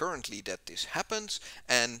know currently that this happens,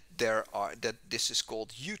 and this is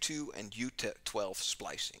called U2 and U12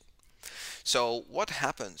 splicing. So what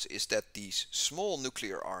happens is that these small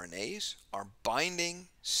nuclear RNAs are binding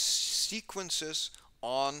sequences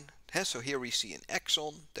on, so here we see an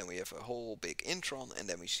exon, then we have a whole big intron, and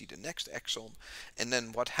then we see the next exon. And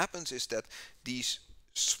then what happens is that these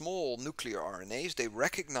small nuclear RNAs, they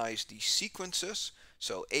recognize these sequences,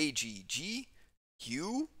 so AGG,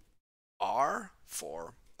 U, R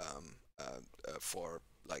for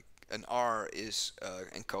like an R is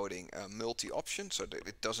encoding a multi-option, so that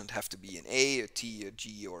it doesn't have to be an A, a T, a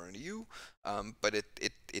G, or an U, but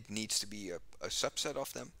it needs to be a subset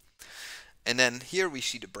of them. And then here we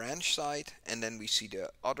see the branch site, and then we see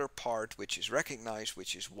the other part which is recognized,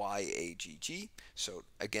 which is YAGG. So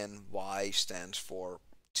again, Y stands for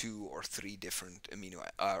 2 or 3 different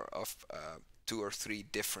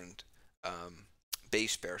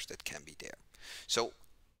base pairs that can be there. So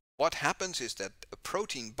what happens is that a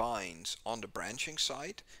protein binds on the branching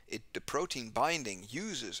site. The protein binding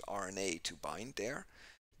uses RNA to bind there.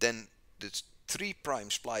 Then the 3'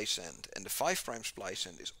 splice end and the 5' splice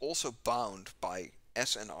end is also bound by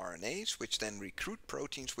snRNAs, which then recruit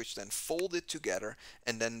proteins, which then fold it together,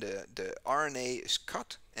 and then the RNA is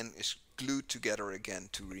cut and is glued together again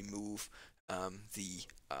to remove the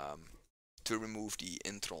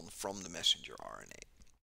intron from the messenger RNA.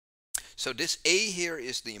 So this A here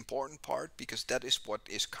is the important part, because that is what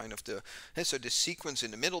is kind of so the sequence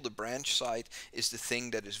in the middle, the branch site, is the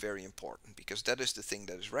thing that is very important, because that is the thing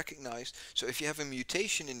that is recognized. So if you have a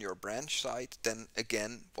mutation in your branch site, then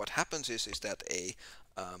again what happens is that a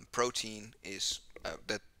protein is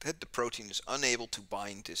that the protein is unable to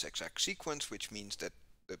bind this exact sequence, which means that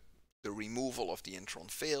the removal of the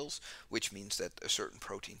intron fails, which means that a certain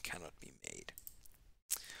protein cannot be made.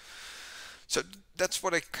 So that's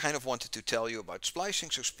what I kind of wanted to tell you about splicing.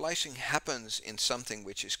 So splicing happens in something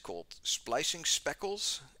which is called splicing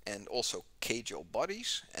speckles and also caudal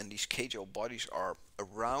bodies. And these caudal bodies are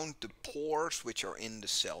around the pores which are in the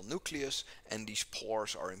cell nucleus. And these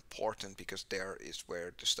pores are important because there is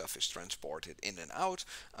where the stuff is transported in and out.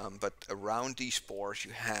 But around these pores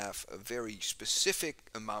you have a very specific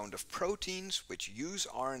amount of proteins which use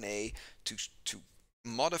RNA to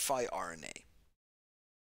modify RNA.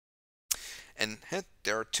 And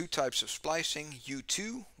there are 2 types of splicing.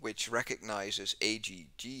 U2, which recognizes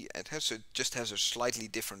AGG, and just has a slightly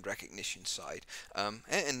different recognition site.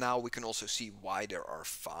 And now we can also see why there are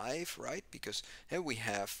 5, right? Because we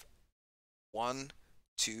have 1,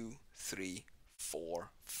 2, 3, 4,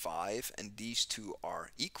 5, and these 2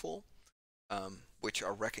 are equal, which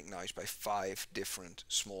are recognized by 5 different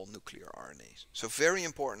small nuclear RNAs. So very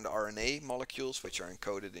important RNA molecules which are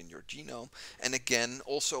encoded in your genome, and again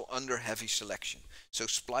also under heavy selection. So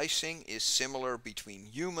splicing is similar between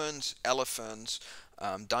humans, elephants,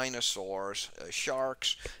 dinosaurs,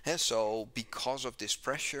 sharks, and so because of this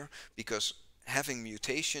pressure, because having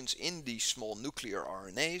mutations in these small nuclear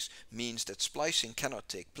RNAs means that splicing cannot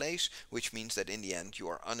take place, which means that in the end you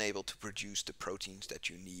are unable to produce the proteins that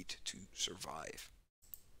you need to survive.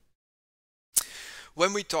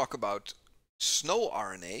 When we talk about snow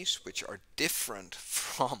RNAs, which are different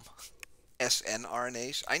from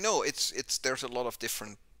snRNAs, I know there's a lot of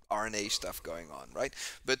different RNA stuff going on, right?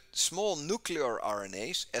 But small nuclear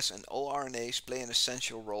RNAs, S and RNAs, play an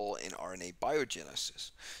essential role in RNA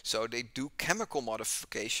biogenesis. So they do chemical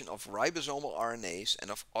modification of ribosomal RNAs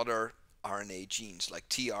and of other RNA genes like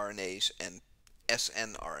tRNAs and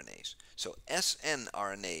snRNAs. So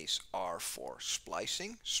snRNAs are for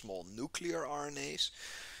splicing, small nuclear RNAs.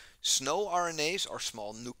 Snow RNAs are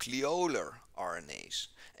small nucleolar RNAs,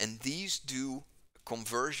 and these do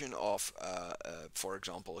conversion of, for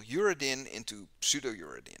example, uridine into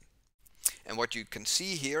pseudouridine. And what you can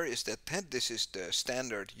see here is that this is the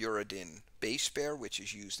standard uridine base pair, which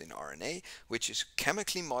is used in RNA, which is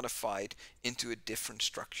chemically modified into a different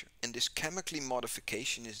structure. And this chemically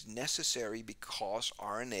modification is necessary because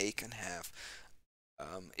RNA can have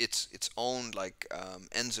its own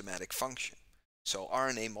enzymatic function. So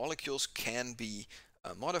RNA molecules can be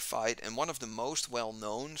modified, and one of the most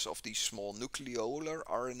well-known of these small nucleolar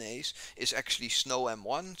RNAs is actually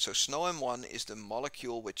SNOW-M1. So SNOW-M1 is the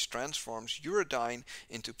molecule which transforms uridine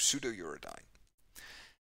into pseudouridine.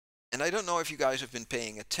 And I don't know if you guys have been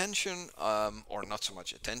paying attention, or not so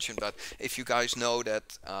much attention, but if you guys know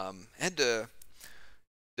that the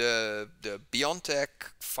BioNTech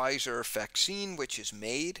Pfizer vaccine, which is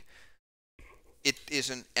made, it is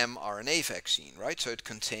an mRNA vaccine, right? So it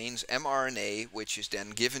contains mRNA, which is then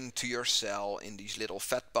given to your cell in these little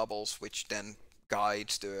fat bubbles, which then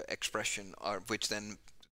guides the expression, or which then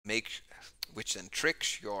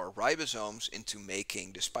tricks your ribosomes into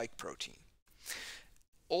making the spike protein.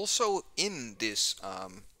 Also, in this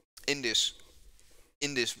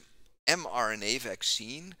mRNA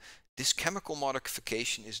vaccine, this chemical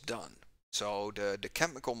modification is done. So the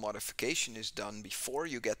chemical modification is done before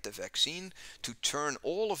you get the vaccine to turn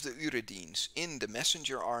all of the uridines in the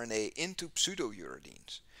messenger RNA into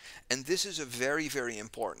pseudouridines. And this is a very, very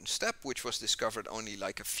important step, which was discovered only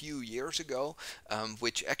like a few years ago,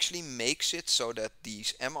 which actually makes it so that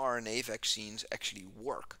these mRNA vaccines actually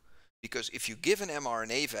work. Because if you give an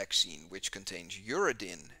mRNA vaccine which contains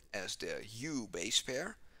uridine as the U base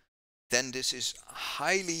pair, then this is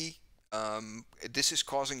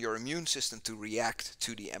causing your immune system to react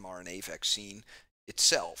to the mRNA vaccine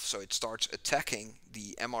itself. So it starts attacking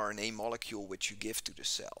the mRNA molecule which you give to the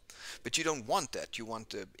cell. But you don't want that. You want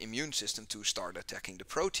the immune system to start attacking the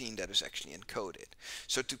protein that is actually encoded.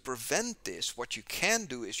 So to prevent this, what you can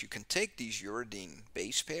do is you can take these uridine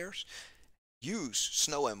base pairs, use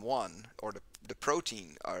SNOW-M1, or the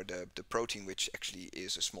protein, or the protein which actually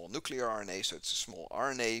is a small nuclear RNA, so it's a small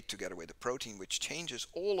RNA together with a protein which changes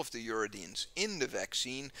all of the uridines in the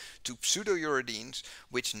vaccine to pseudouridines,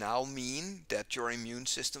 which now mean that your immune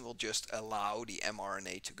system will just allow the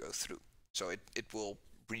mRNA to go through. So it will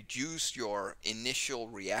reduce your initial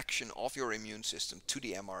reaction of your immune system to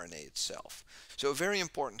the mRNA itself. So a very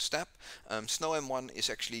important step. SNOW-M1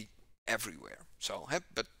 is actually everywhere. So,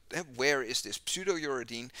 but where is this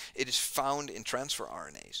pseudouridine? It is found in transfer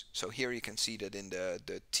RNAs. So here you can see that in the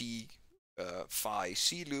phi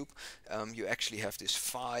C loop, you actually have this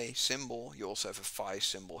phi symbol. You also have a phi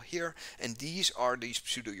symbol here, and these are these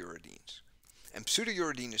pseudouridines. And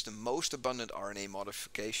pseudouridine is the most abundant RNA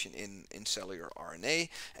modification in cellular RNA,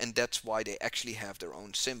 and that's why they actually have their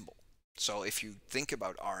own symbol. So if you think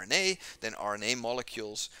about RNA, then RNA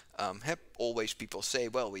molecules have always, people say,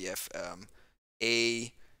 well, we have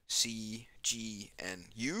A, C, G, and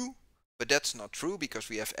U, but that's not true because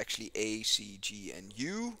we have actually A, C, G, and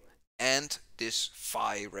U, and this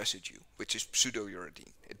phi residue, which is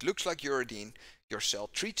pseudouridine. It looks like uridine, your cell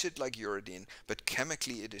treats it like uridine, but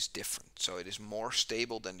chemically it is different. So it is more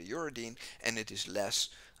stable than the uridine, and it is less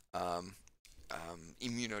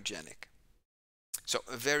immunogenic. So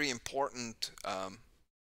a very important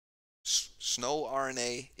SNOW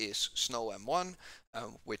RNA is SNOW-M1,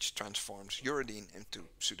 which transforms uridine into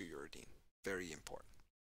pseudouridine. Very important.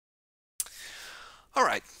 All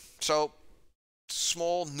right, so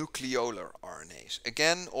small nucleolar RNAs.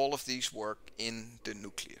 Again, all of these work in the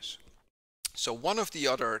nucleus. So one of the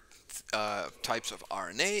other types of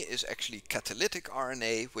RNA is actually catalytic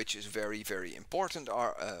RNA, which is very, very important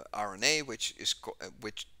RNA, which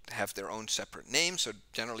have their own separate names. So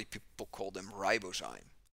generally people call them ribozyme.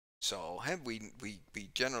 So we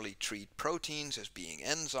generally treat proteins as being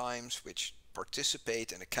enzymes which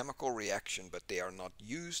participate in a chemical reaction, but they are not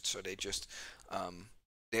used, so they just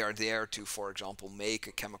They are there to, for example, make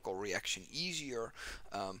a chemical reaction easier.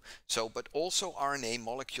 But also RNA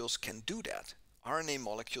molecules can do that. RNA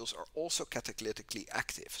molecules are also catalytically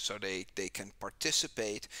active, so they can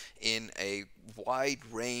participate in a wide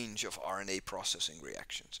range of RNA processing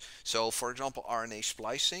reactions. So, for example, RNA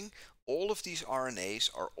splicing, all of these RNAs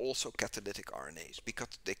are also catalytic RNAs because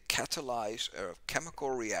they catalyze a chemical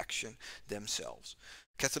reaction themselves.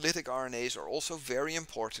 Catalytic RNAs are also very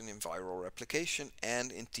important in viral replication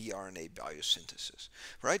and in tRNA biosynthesis,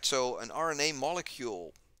 right? So an RNA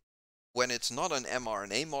molecule, when it's not an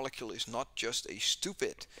mRNA molecule, is not just a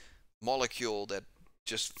stupid molecule that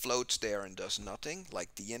just floats there and does nothing,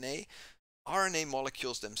 like DNA. RNA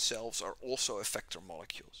molecules themselves are also effector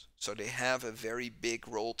molecules, so they have a very big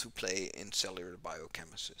role to play in cellular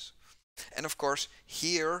biochemistry. And of course,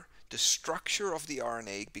 here the structure of the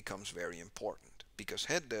RNA becomes very important because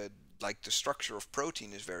like the structure of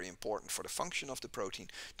protein is very important for the function of the protein.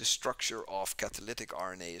 The structure of catalytic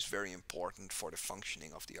RNA is very important for the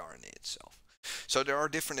functioning of the RNA itself. So there are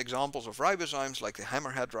different examples of ribozymes, like the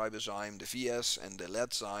hammerhead ribozyme, the VS and the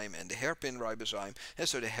leadzyme, and the hairpin ribozyme. And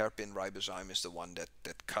so the hairpin ribozyme is the one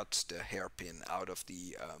that cuts the hairpin out of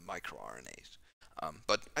the microRNAs.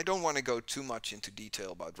 But I don't want to go too much into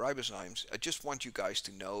detail about ribozymes. I just want you guys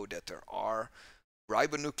to know that there are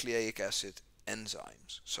ribonucleic acid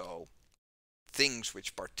enzymes. So things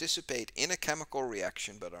which participate in a chemical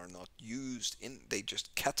reaction but are not used in, they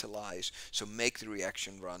just catalyze, so make the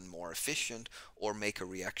reaction run more efficient or make a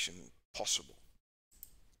reaction possible.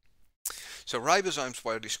 So ribozymes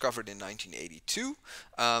were discovered in 1982,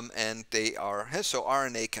 and they are, so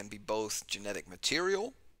RNA can be both genetic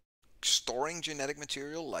material, storing genetic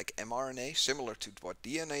material like mRNA, similar to what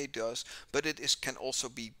DNA does, but can also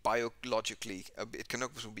be biologically, it can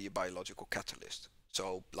also be a biological catalyst,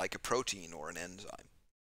 so like a protein or an enzyme.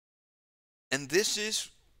 And this is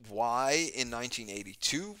why in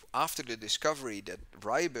 1982, after the discovery that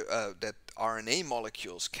that RNA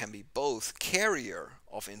molecules can be both carrier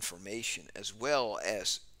of information as well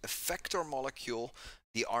as effector molecule,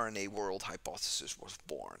 the RNA world hypothesis was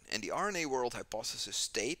born. And the RNA world hypothesis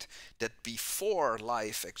states that before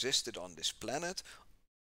life existed on this planet,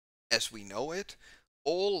 as we know it,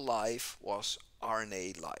 all life was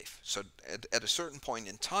RNA life. So at a certain point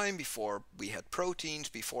in time, before we had proteins,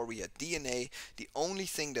 before we had DNA, the only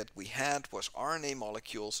thing that we had was RNA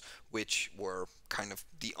molecules, which were kind of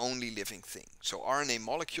the only living thing. So RNA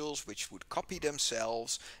molecules which would copy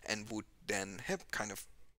themselves and would then have kind of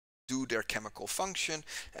do their chemical function.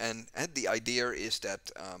 And the idea is that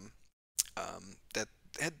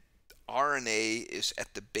RNA is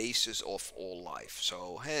at the basis of all life.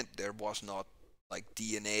 So there was not like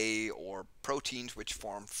DNA or proteins which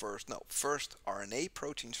formed first. No, first RNA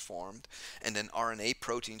proteins formed, and then RNA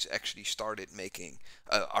proteins actually started making,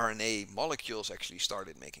 RNA molecules actually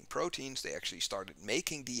started making proteins. They actually started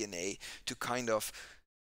making DNA to kind of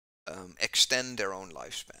extend their own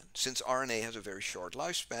lifespan. Since RNA has a very short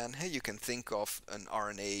lifespan, hey, you can think of an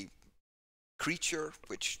RNA creature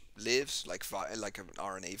which lives like an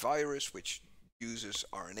RNA virus which uses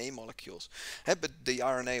RNA molecules. But the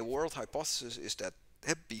RNA world hypothesis is that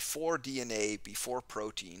before DNA, before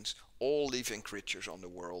proteins, all living creatures on the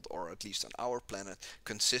world, or at least on our planet,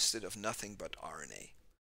 consisted of nothing but RNA.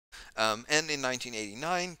 And in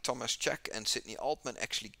 1989, Thomas Cech and Sidney Altman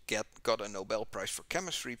actually got a Nobel Prize for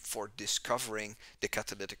Chemistry for discovering the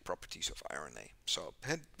catalytic properties of RNA. So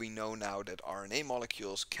we know now that RNA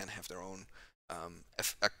molecules can have their own,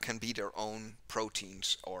 can be their own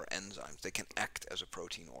proteins or enzymes. They can act as a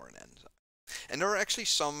protein or an enzyme. And there are actually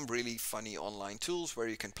some really funny online tools where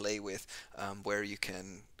you can play with, where you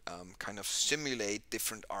can kind of simulate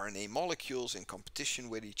different RNA molecules in competition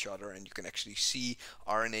with each other, and you can actually see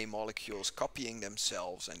RNA molecules copying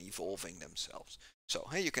themselves and evolving themselves. So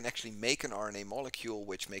hey, you can actually make an RNA molecule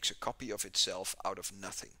which makes a copy of itself out of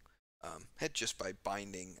nothing, just by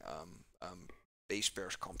binding base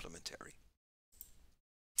pairs complementary.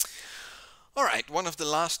 All right, one of the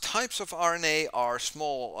last types of RNA are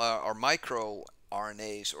small or micro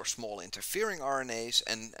RNAs or small interfering RNAs,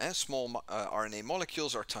 and small RNA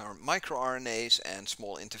molecules are termed microRNAs, and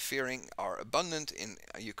small interfering are abundant in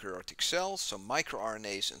eukaryotic cells. So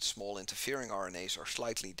microRNAs and small interfering RNAs are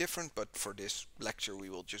slightly different, but for this lecture we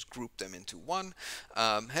will just group them into one.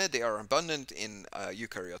 They are abundant in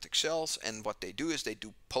eukaryotic cells, and what they do is they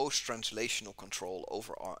do post-translational control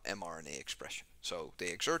over our mRNA expression. So they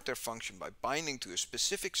exert their function by binding to a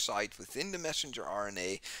specific site within the messenger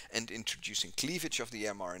RNA and introducing cleavage of the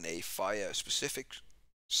mRNA via a specific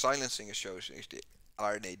silencing associated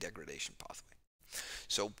RNA degradation pathway.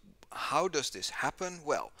 So how does this happen?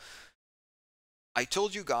 Well, I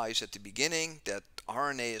told you guys at the beginning that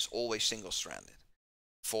RNA is always single-stranded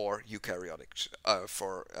for eukaryotic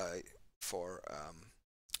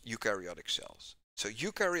cells. So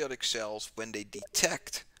eukaryotic cells, when they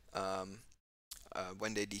detect um,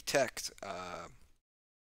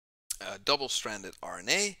 double-stranded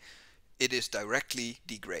RNA, it is directly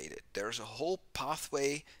degraded. There's a whole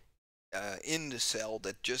pathway in the cell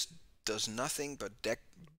that just does nothing but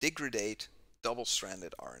degrade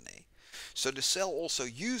double-stranded RNA. So the cell also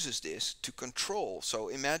uses this to control. So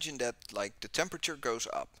imagine that like the temperature goes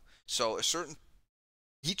up. So a certain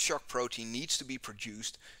heat shock protein needs to be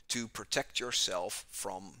produced to protect yourself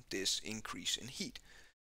from this increase in heat.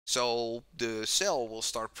 So the cell will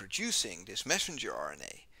start producing this messenger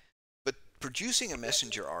RNA. But producing a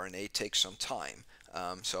messenger RNA takes some time.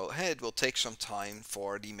 So it will take some time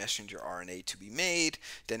for the messenger RNA to be made,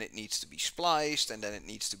 then it needs to be spliced, and then it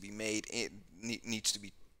needs to be made, it needs to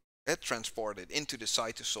be transported into the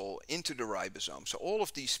cytosol, into the ribosome. So all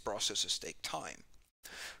of these processes take time.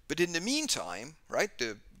 But in the meantime, right,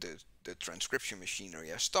 the transcription machinery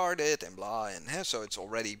has started and blah, and so it's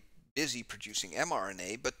already busy producing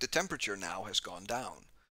mRNA, but the temperature now has gone down.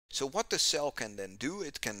 So what the cell can then do,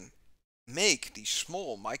 it can make these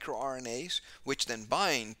small microRNAs, which then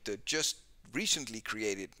bind the just recently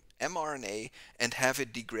created mRNA and have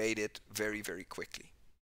it degraded very, very quickly.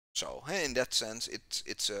 So in that sense,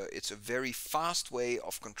 it's a very fast way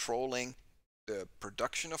of controlling the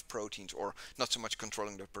production of proteins, or not so much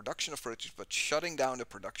controlling the production of proteins, but shutting down the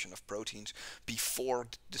production of proteins before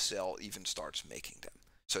the cell even starts making them.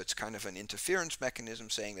 So it's kind of an interference mechanism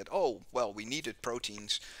saying that, oh, well, we needed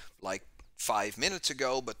proteins like 5 minutes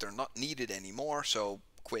ago, but they're not needed anymore, so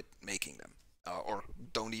quit making them, or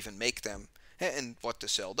don't even make them. And what the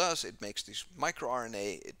cell does, it makes this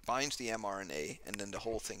microRNA, it binds the mRNA, and then the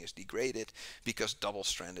whole thing is degraded because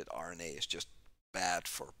double-stranded RNA is just bad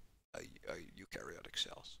for eukaryotic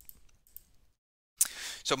cells.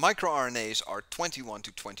 So microRNAs are 21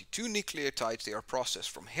 to 22 nucleotides. They are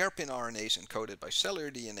processed from hairpin RNAs encoded by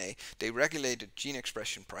cellular DNA. They regulate the gene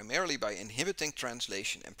expression primarily by inhibiting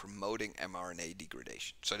translation and promoting mRNA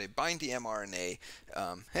degradation. So they bind the mRNA,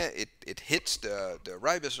 it hits the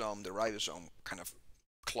ribosome kind of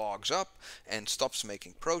clogs up and stops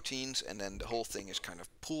making proteins, and then the whole thing is kind of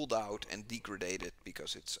pulled out and degraded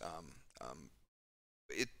because it's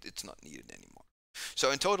not needed anymore.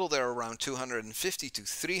 So in total, there are around 250 to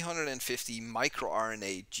 350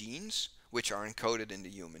 microRNA genes which are encoded in the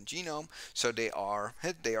human genome. So they are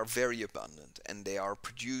very abundant, and they are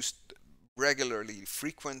produced regularly,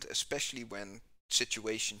 frequent, especially when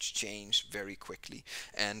situations change very quickly,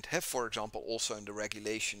 and have, for example, also in the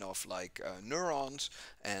regulation of like neurons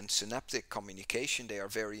and synaptic communication. They are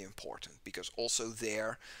very important because also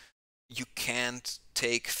there you can't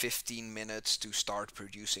take 15 minutes to start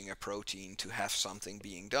producing a protein to have something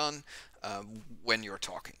being done when you're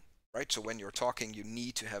talking, right? So when you're talking, you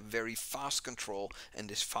need to have very fast control, and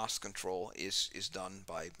this fast control is done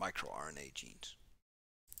by microRNA genes.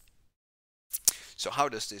 So how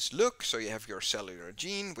does this look? So you have your cellular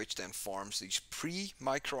gene, which then forms these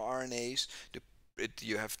pre-microRNAs.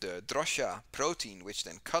 You have the drosha protein, which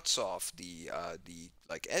then cuts off the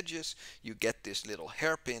like edges. You get this little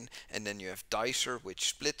hairpin, and then you have dicer, which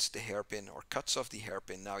splits the hairpin or cuts off the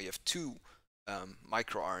hairpin. Now you have two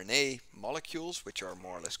microRNA molecules, which are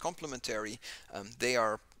more or less complementary. They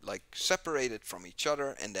are like separated from each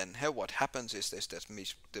other, and then what happens is that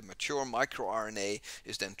the mature microRNA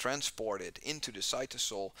is then transported into the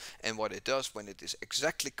cytosol, and what it does when it is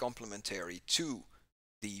exactly complementary to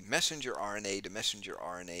the messenger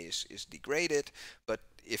RNA is degraded, but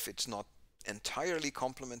if it's not entirely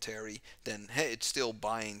complementary, then it still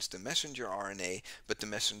binds the messenger RNA, but the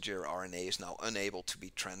messenger RNA is now unable to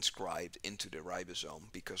be transcribed into the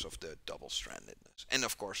ribosome because of the double-strandedness. And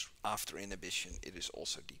of course, after inhibition, it is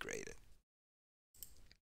also degraded.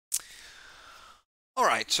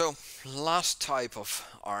 Alright, so last type of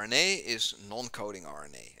RNA is non-coding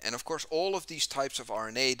RNA. And of course, all of these types of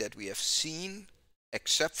RNA that we have seen,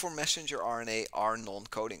 except for messenger RNA, are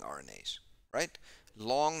non-coding RNAs, right?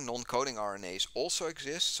 Long non-coding RNAs also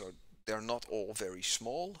exist, so they're not all very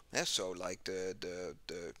small. So like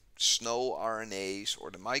the snow RNAs or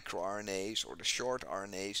the microRNAs or the short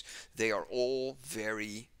RNAs, they are all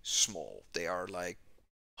very small. They are like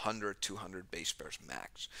 100, 200 base pairs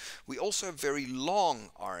max. We also have very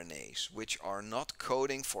long RNAs, which are not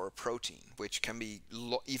coding for a protein, which can be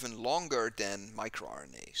even longer than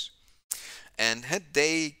microRNAs. And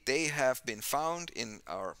they have been found in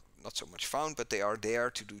our, not so much found, but they are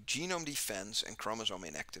there to do genome defense and chromosome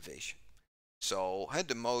inactivation. So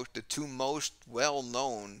the two most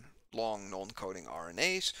well-known long non-coding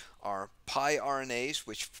RNAs are pRNAs,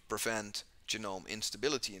 which prevent genome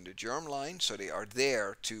instability in the germline, so they are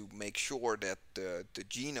there to make sure that the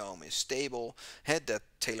genome is stable, that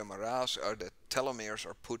telomerase or the telomeres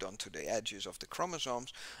are put onto the edges of the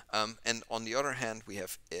chromosomes, and on the other hand we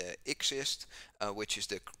have XIST, which is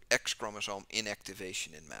the X chromosome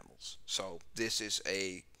inactivation in mammals. So this is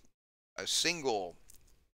a single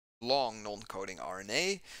long non-coding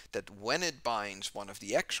RNA that when it binds one of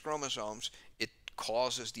the X chromosomes, it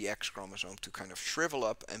causes the X chromosome to kind of shrivel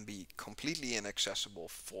up and be completely inaccessible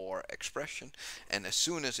for expression. And as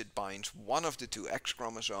soon as it binds one of the two X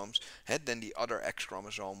chromosomes, then the other X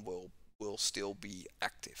chromosome will still be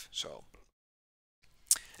active. So,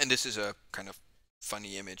 and this is a kind of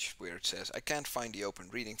funny image where it says, I can't find the open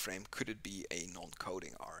reading frame, could it be a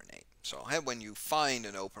non-coding RNA? So when you find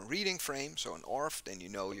an open reading frame, so an ORF, then you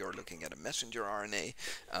know you're looking at a messenger RNA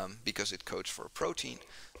because it codes for a protein.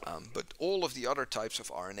 But all of the other types of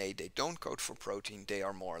RNA, they don't code for protein, they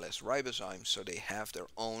are more or less ribozymes, so they have their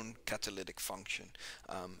own catalytic function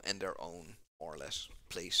and their own more or less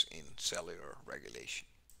place in cellular regulation.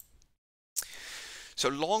 So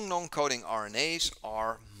long non-coding RNAs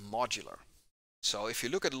are modular. So if you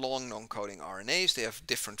look at long non-coding RNAs, they have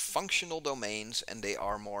different functional domains and they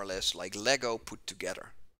are more or less like Lego put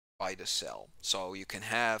together by the cell. So you can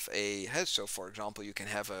have so for example, you can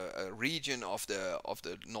have a region of the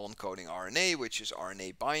non-coding RNA which is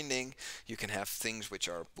RNA binding. You can have things which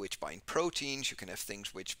bind proteins. You can have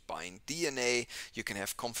things which bind DNA. You can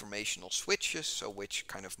have conformational switches, so which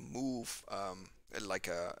kind of move like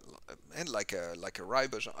the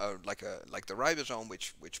ribosome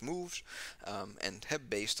which moves and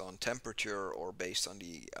based on temperature or based on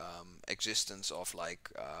the existence of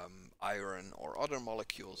iron or other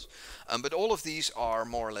molecules, but all of these are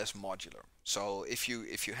more or less modular. So if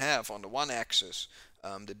you have on the one axis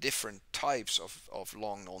the different types of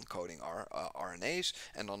long non-coding RNAs,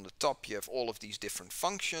 and on the top you have all of these different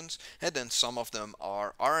functions, and then some of them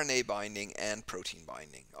are RNA binding and protein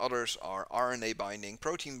binding. Others are RNA binding,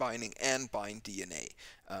 protein binding, and bind DNA.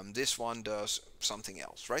 This one does something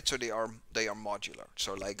else, right? So they are modular.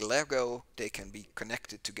 So like Lego, they can be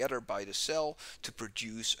connected together by the cell to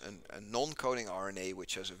produce a non-coding RNA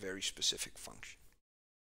which has a very specific function.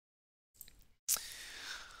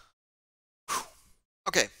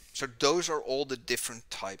 Okay, so those are all the different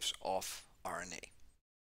types of RNA.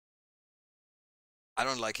 I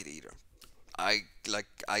don't like it either.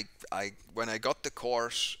 When I got the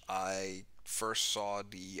course, I first saw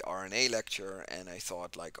the RNA lecture and I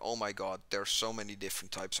thought like, oh my god, there's so many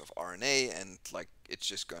different types of RNA and like it's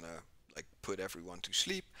just gonna like put everyone to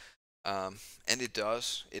sleep. And it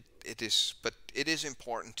does. But it is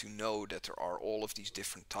important to know that there are all of these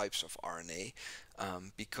different types of RNA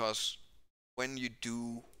because when you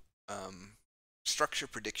do structure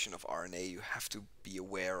prediction of RNA, you have to be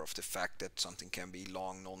aware of the fact that something can be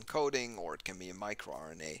long non-coding or it can be a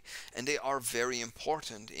microRNA, and they are very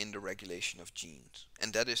important in the regulation of genes.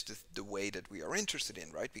 And that is the way that we are interested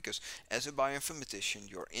in, right? Because as a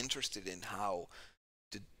bioinformatician, you're interested in how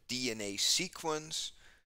the DNA sequence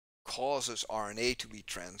causes RNA to be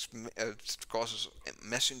causes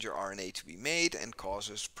messenger RNA to be made and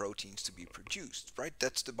causes proteins to be produced, right?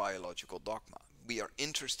 That's the biological dogma. We are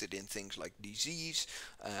interested in things like disease,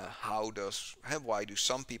 why do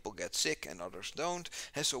some people get sick and others don't,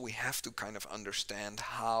 and so we have to kind of understand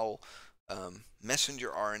how messenger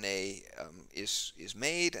RNA is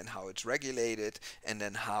made and how it's regulated, and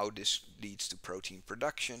then how this leads to protein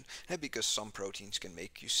production, because some proteins can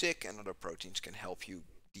make you sick and other proteins can help you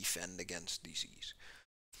defend against disease.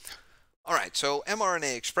 Alright, so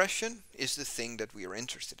mRNA expression is the thing that we are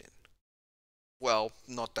interested in. Well,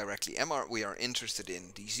 not directly we are interested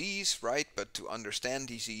in disease, right? But to understand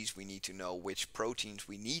disease, we need to know which proteins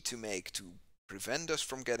we need to make to prevent us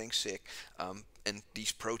from getting sick. And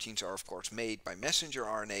these proteins are, of course, made by messenger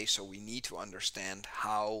RNA, so we need to understand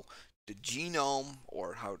how the genome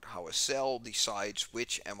or how a cell decides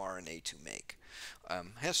which mRNA to make.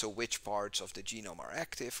 So which parts of the genome are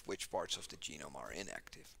active, which parts of the genome are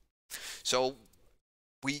inactive. So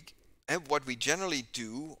what we generally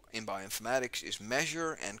do in bioinformatics is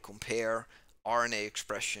measure and compare RNA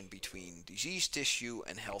expression between diseased tissue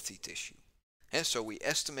and healthy tissue. And so we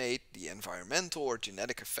estimate the environmental or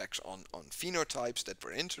genetic effects on phenotypes that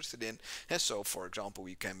we're interested in. And so, for example,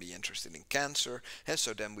 we can be interested in cancer. And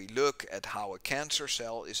so then we look at how a cancer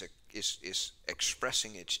cell is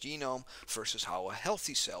expressing its genome versus how a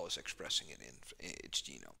healthy cell is expressing it in its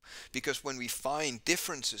genome. Because when we find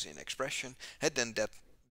differences in expression, then that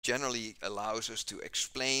generally allows us to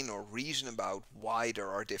explain or reason about why there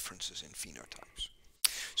are differences in phenotypes.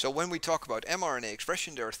 So when we talk about mRNA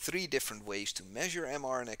expression, there are three different ways to measure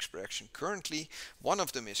mRNA expression currently. One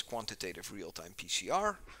of them is quantitative real-time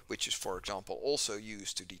PCR, which is, for example, also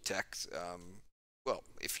used to detect, well,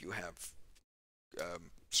 if you have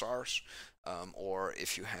SARS, or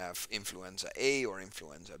if you have influenza A or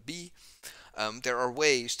influenza B. There are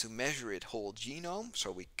ways to measure it whole genome,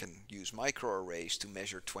 so we can use microarrays to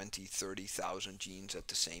measure 20, 30,000 genes at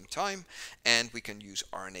the same time, and we can use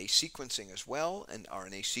RNA sequencing as well, and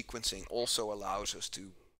RNA sequencing also allows us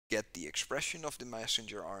to get the expression of the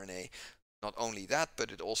messenger RNA. Not only that,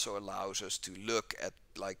 but it also allows us to look at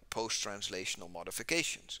like post-translational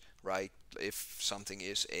modifications, right? If something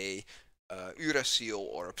is a uracil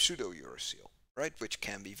or a pseudo-uracil, right? Which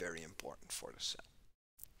can be very important for the cell.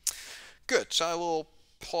 Good, so I will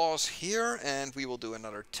pause here and we will do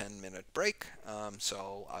another 10-minute break.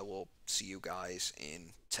 So I will see you guys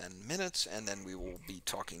in 10 minutes and then we will be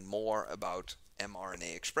talking more about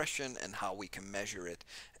mRNA expression and how we can measure it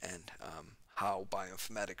and how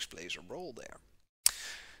bioinformatics plays a role there.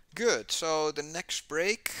 Good, so the next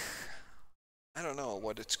break, I don't know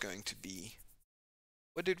what it's going to be.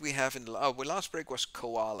 What did we have in the last break was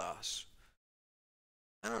koalas.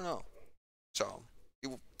 I don't know. So you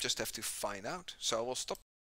will just have to find out. So we'll stop